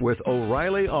safer with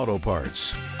O'Reilly Auto Parts.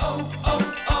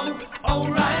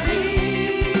 O'Reilly.